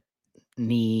like a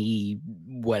knee,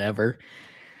 whatever.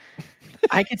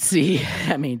 I could see,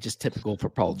 I mean, just typical for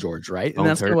Paul George, right? And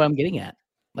that's kind of what I'm getting at.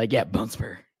 Like, yeah, bone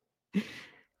spur.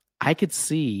 I could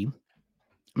see,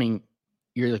 I mean,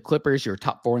 you're the Clippers, you're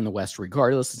top 4 in the West,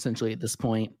 regardless, essentially, at this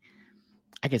point.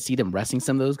 I could see them resting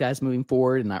some of those guys moving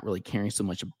forward and not really caring so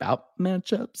much about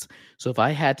matchups. So if I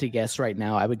had to guess right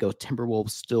now, I would go Timberwolves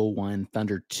still 1,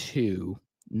 Thunder 2,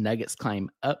 Nuggets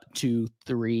climb up to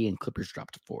 3, and Clippers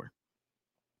drop to 4.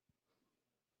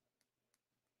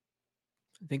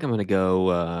 I think I'm going to go.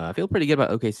 I feel pretty good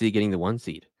about OKC getting the 1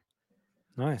 seed.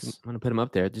 Nice. I'm going to put them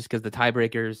up there just because the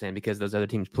tiebreakers and because those other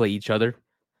teams play each other.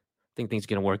 I think things are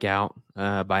going to work out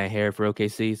by a hair for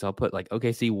OKC. So I'll put like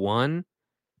OKC 1.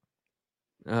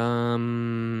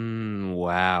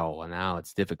 Wow. Now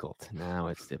it's difficult.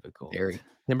 Very.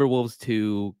 Timberwolves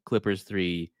 2, Clippers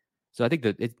 3. So I think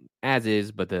that it as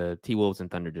is, but the T-Wolves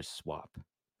and Thunder just swap.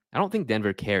 I don't think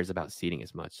Denver cares about seeding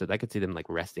as much. So I could see them like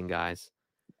resting guys.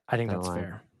 I think that's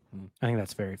fair. I think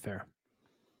that's very fair.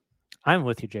 I'm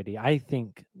with you, JD. I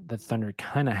think the Thunder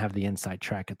kind of have the inside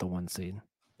track at the 1 seed.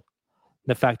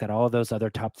 The fact that all those other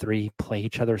top 3 play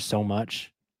each other so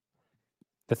much.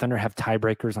 The Thunder have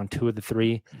tiebreakers on 2 of the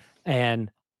 3.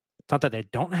 And it's not that they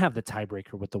don't have the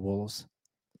tiebreaker with the Wolves.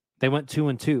 They went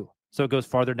 2-2. So it goes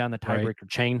farther down the tiebreaker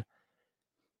chain.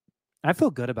 I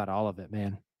feel good about all of it,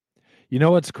 man. You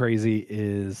know what's crazy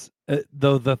is,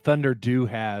 though the Thunder do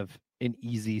have an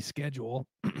easy schedule,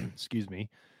 excuse me,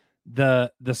 the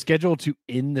schedule to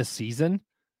end the season,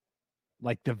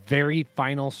 like the very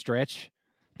final stretch,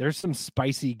 there's some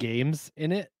spicy games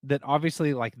in it that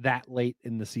obviously like that late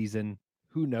in the season,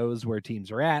 who knows where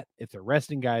teams are at, if they're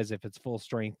resting guys, if it's full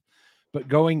strength. But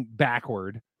going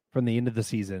backward from the end of the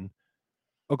season,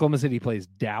 Oklahoma City plays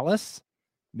Dallas,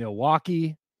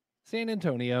 Milwaukee, San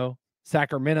Antonio,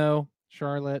 Sacramento,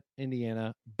 Charlotte,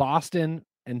 Indiana, Boston,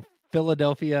 and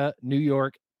Philadelphia, New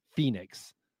York,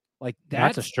 Phoenix. Like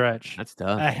that's a stretch. That's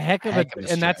tough. A heck of a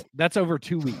and that's over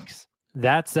 2 weeks.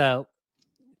 That's are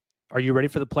you ready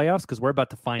for the playoffs? Because we're about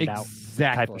to find out the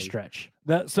type of Exactly. stretch.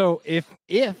 So if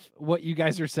what you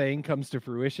guys are saying comes to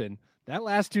fruition, that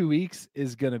last 2 weeks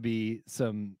is going to be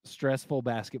some stressful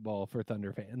basketball for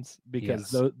Thunder fans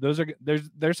because Yes.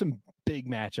 there's some big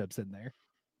matchups in there.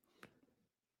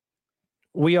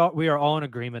 We are all in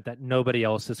agreement that nobody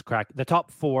else is cracked. The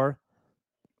top 4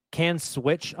 can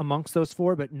switch amongst those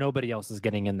 4, but nobody else is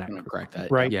getting in that group, Correct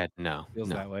that. right? Yeah, no. Feels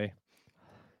that way.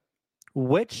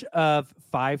 Which of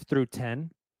 5 through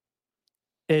 10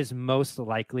 is most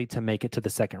likely to make it to the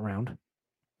second round?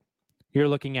 You're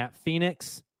looking at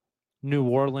Phoenix, New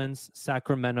Orleans,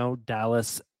 Sacramento,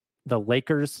 Dallas, the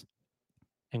Lakers,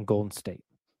 and Golden State.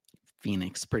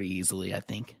 Phoenix pretty easily, I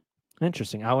think.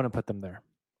 Interesting. I want to put them there.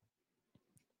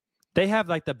 They have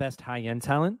like the best high-end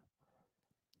talent.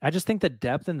 I just think the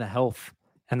depth and the health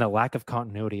and the lack of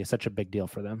continuity is such a big deal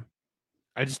for them.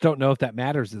 I just don't know if that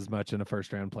matters as much in a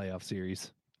first round playoff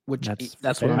series. Which That's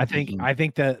that's fair. what I'm I think thinking. I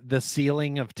think the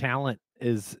ceiling of talent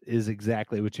is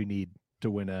exactly what you need to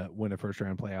win a first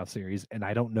round playoff series. And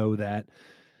I don't know that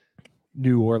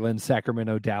New Orleans,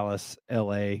 Sacramento, Dallas,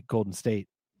 LA, Golden State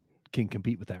can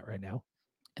compete with that right now.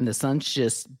 And the Suns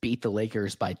just beat the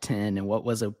Lakers by 10 in what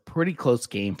was a pretty close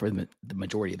game for the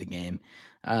majority of the game.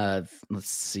 Let's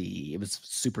see. It was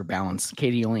super balanced.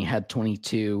 Katie only had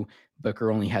 22.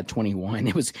 Booker only had 21.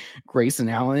 It was Grayson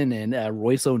Allen and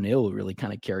Royce O'Neal who really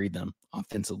kind of carried them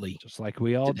offensively. Just like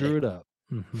we all drew it up.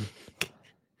 Mm-hmm.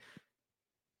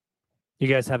 You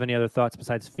guys have any other thoughts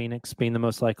besides Phoenix being the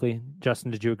most likely?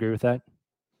 Justin, did you agree with that?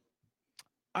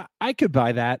 I could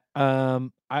buy that.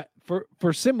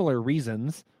 For similar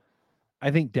reasons,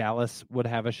 I think Dallas would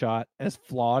have a shot. As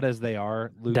flawed as they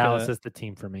are, Dallas is the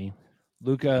team for me.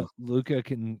 Luka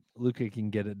can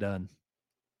get it done.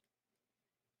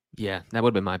 Yeah, that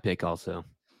would have been my pick also.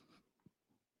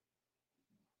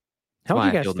 How would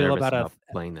you guys feel about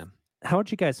playing them? How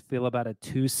would you guys feel about a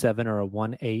 2-7 or a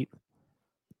 1-8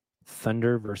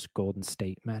 Thunder versus Golden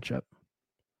State matchup?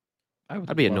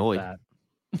 I'd be annoyed. That.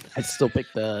 I'd still pick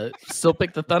the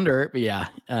Thunder, but yeah,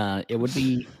 it would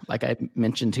be like I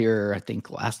mentioned here. I think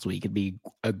last week it'd be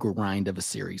a grind of a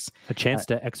series, a chance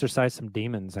to exercise some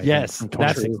demons. Yes,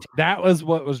 that was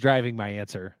what was driving my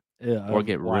answer. Or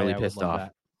get really pissed off.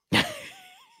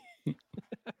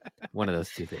 One of those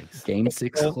two things. Game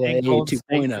 6 Clay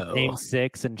 2.0. Game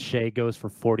 6 and Shea goes for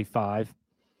 45.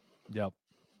 Yep.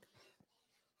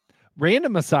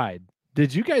 Random aside,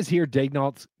 did you guys hear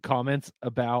Daignault's comments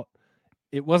about?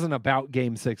 It wasn't about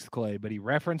Game 6 Clay, but he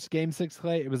referenced Game 6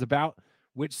 Clay. It was about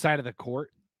which side of the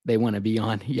court they want to be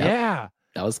on. Yep. Yeah.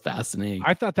 That was fascinating.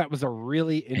 I thought that was a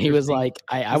really interesting... He was like,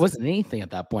 I wasn't anything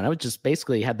at that point. I was just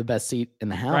basically had the best seat in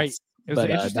the house. Right. It was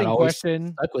an interesting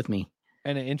question. Stuck with me.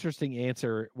 And an interesting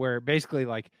answer where basically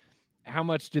like, how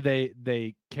much do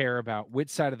they care about which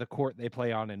side of the court they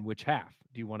play on and which half?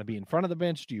 Do you want to be in front of the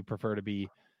bench? Do you prefer to be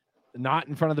not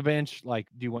in front of the bench? Like,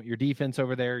 do you want your defense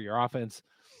over there, your offense?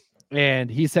 And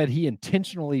he said he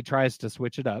intentionally tries to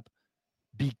switch it up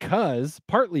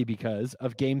partly because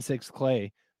of Game 6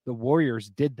 Clay. The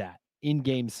Warriors did that in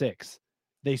Game 6.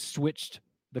 They switched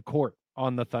the court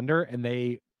on the Thunder, and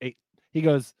he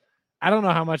goes, I don't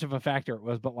know how much of a factor it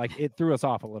was, but like it threw us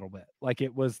off a little bit. Like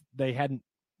it was, they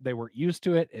weren't used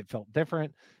to it. It felt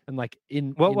different. And like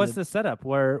what was the setup?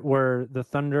 Were the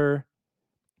Thunder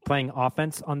playing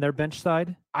offense on their bench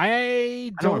side?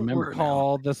 I don't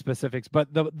recall the specifics, but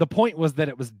the point was that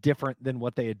it was different than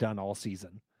what they had done all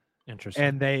season. Interesting.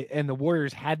 And the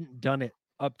Warriors hadn't done it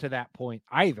up to that point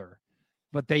either,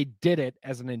 but they did it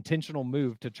as an intentional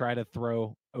move to try to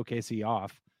throw OKC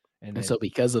off. And so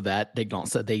because of that, Daignault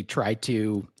said they tried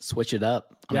to switch it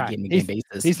up on a game-to-game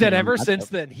basis. He said ever since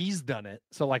then he's done it.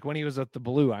 So like when he was at the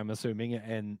Blue, I'm assuming,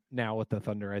 and now with the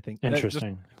Thunder, I think.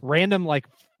 Interesting. Random like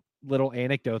little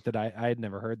anecdote that I had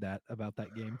never heard that about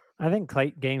that game. I think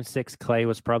Game 6 Clay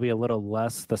was probably a little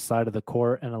less the side of the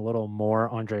court and a little more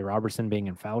Andre Robertson being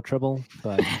in foul trouble,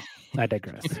 but I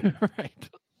digress. Right.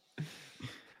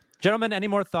 Gentlemen, any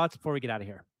more thoughts before we get out of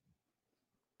here?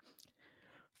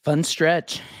 Fun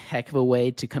stretch. Heck of a way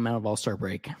to come out of All-Star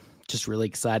break. Just really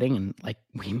exciting. And like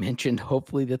we mentioned,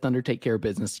 hopefully the Thunder take care of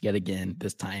business yet again,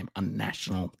 this time on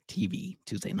national TV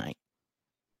Tuesday night.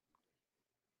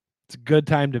 It's a good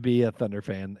time to be a Thunder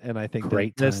fan. And I think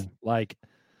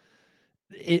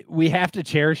we have to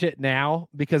cherish it now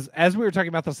because as we were talking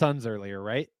about the Suns earlier,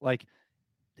 right? Like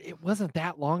it wasn't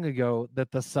that long ago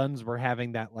that the Suns were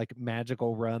having that like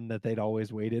magical run that they'd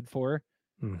always waited for.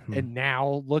 Mm-hmm. And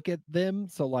now look at them.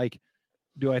 So like,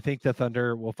 do I think the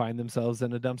Thunder will find themselves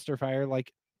in a dumpster fire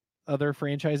like other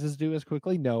franchises do as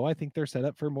quickly? No, I think they're set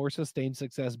up for more sustained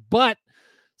success, but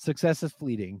success is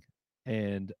fleeting.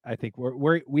 And I think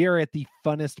we are at the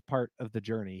funnest part of the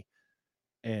journey.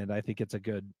 And I think it's a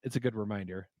good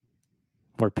reminder.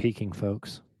 We're peaking,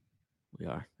 folks. We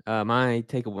are. My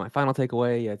final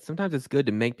takeaway, sometimes it's good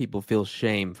to make people feel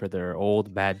shame for their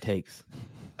old bad takes.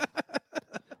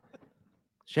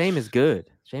 Shame is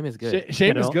good. Shame is good.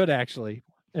 Shame is good, actually.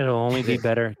 It'll only be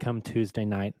better come Tuesday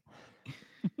night.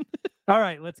 All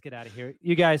right, let's get out of here.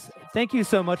 You guys, thank you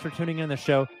so much for tuning in the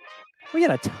show. We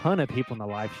got a ton of people in the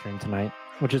live stream tonight,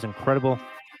 which is incredible.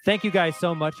 Thank you guys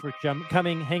so much for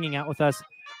coming, hanging out with us.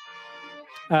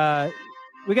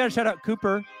 We got to shout out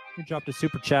Cooper, who dropped a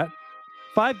super chat.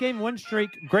 5-game win streak,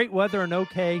 great weather in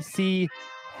OKC.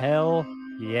 Hell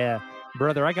yeah.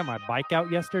 Brother, I got my bike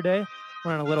out yesterday.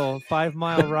 Went on a little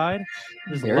 5-mile ride.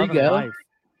 Just there you go. Life.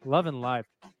 Loving life.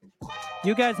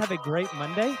 You guys have a great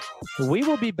Monday. We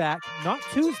will be back, not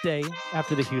Tuesday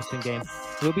after the Houston game.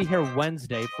 We'll be here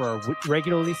Wednesday for our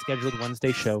regularly scheduled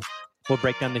Wednesday show. We'll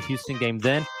break down the Houston game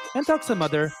then and talk some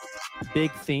other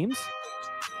big themes.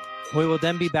 We will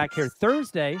then be back here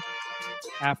Thursday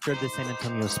after the San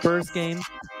Antonio Spurs game.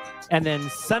 And then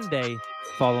Sunday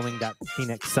following that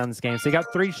Phoenix Suns game. So you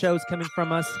got 3 shows coming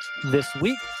from us this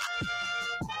week.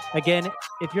 Again,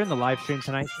 if you're in the live stream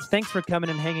tonight, thanks for coming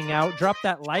and hanging out. Drop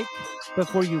that like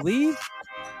before you leave.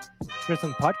 If you're in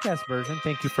the podcast version,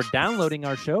 thank you for downloading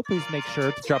our show. Please make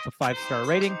sure to drop a 5-star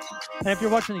rating. And if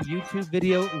you're watching the YouTube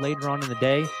video later on in the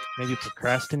day, maybe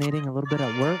procrastinating a little bit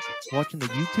at work, watching the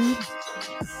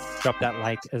YouTube, drop that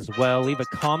like as well. Leave a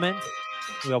comment.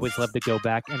 We always love to go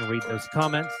back and read those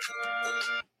comments.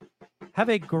 Have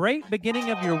a great beginning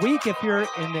of your week if you're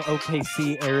in the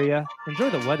OKC area. Enjoy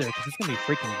the weather because it's going to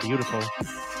be freaking beautiful.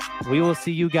 We will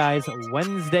see you guys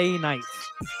Wednesday night.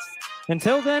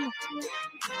 Until then,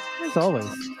 as always,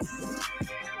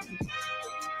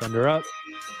 Thunder up.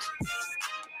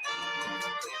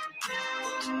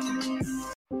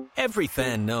 Every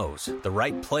fan knows the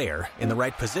right player in the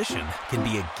right position can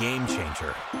be a game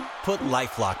changer. Put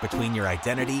LifeLock between your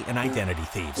identity and identity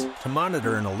thieves to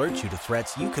monitor and alert you to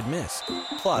threats you could miss.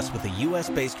 Plus, with a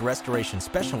U.S.-based restoration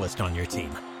specialist on your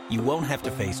team, you won't have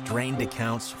to face drained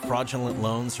accounts, fraudulent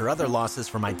loans, or other losses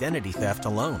from identity theft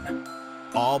alone.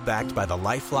 All backed by the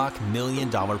LifeLock $1 Million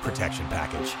Protection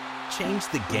Package. Change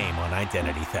the game on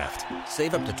identity theft.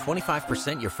 Save up to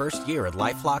 25% your first year at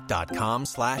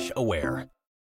LifeLock.com/aware.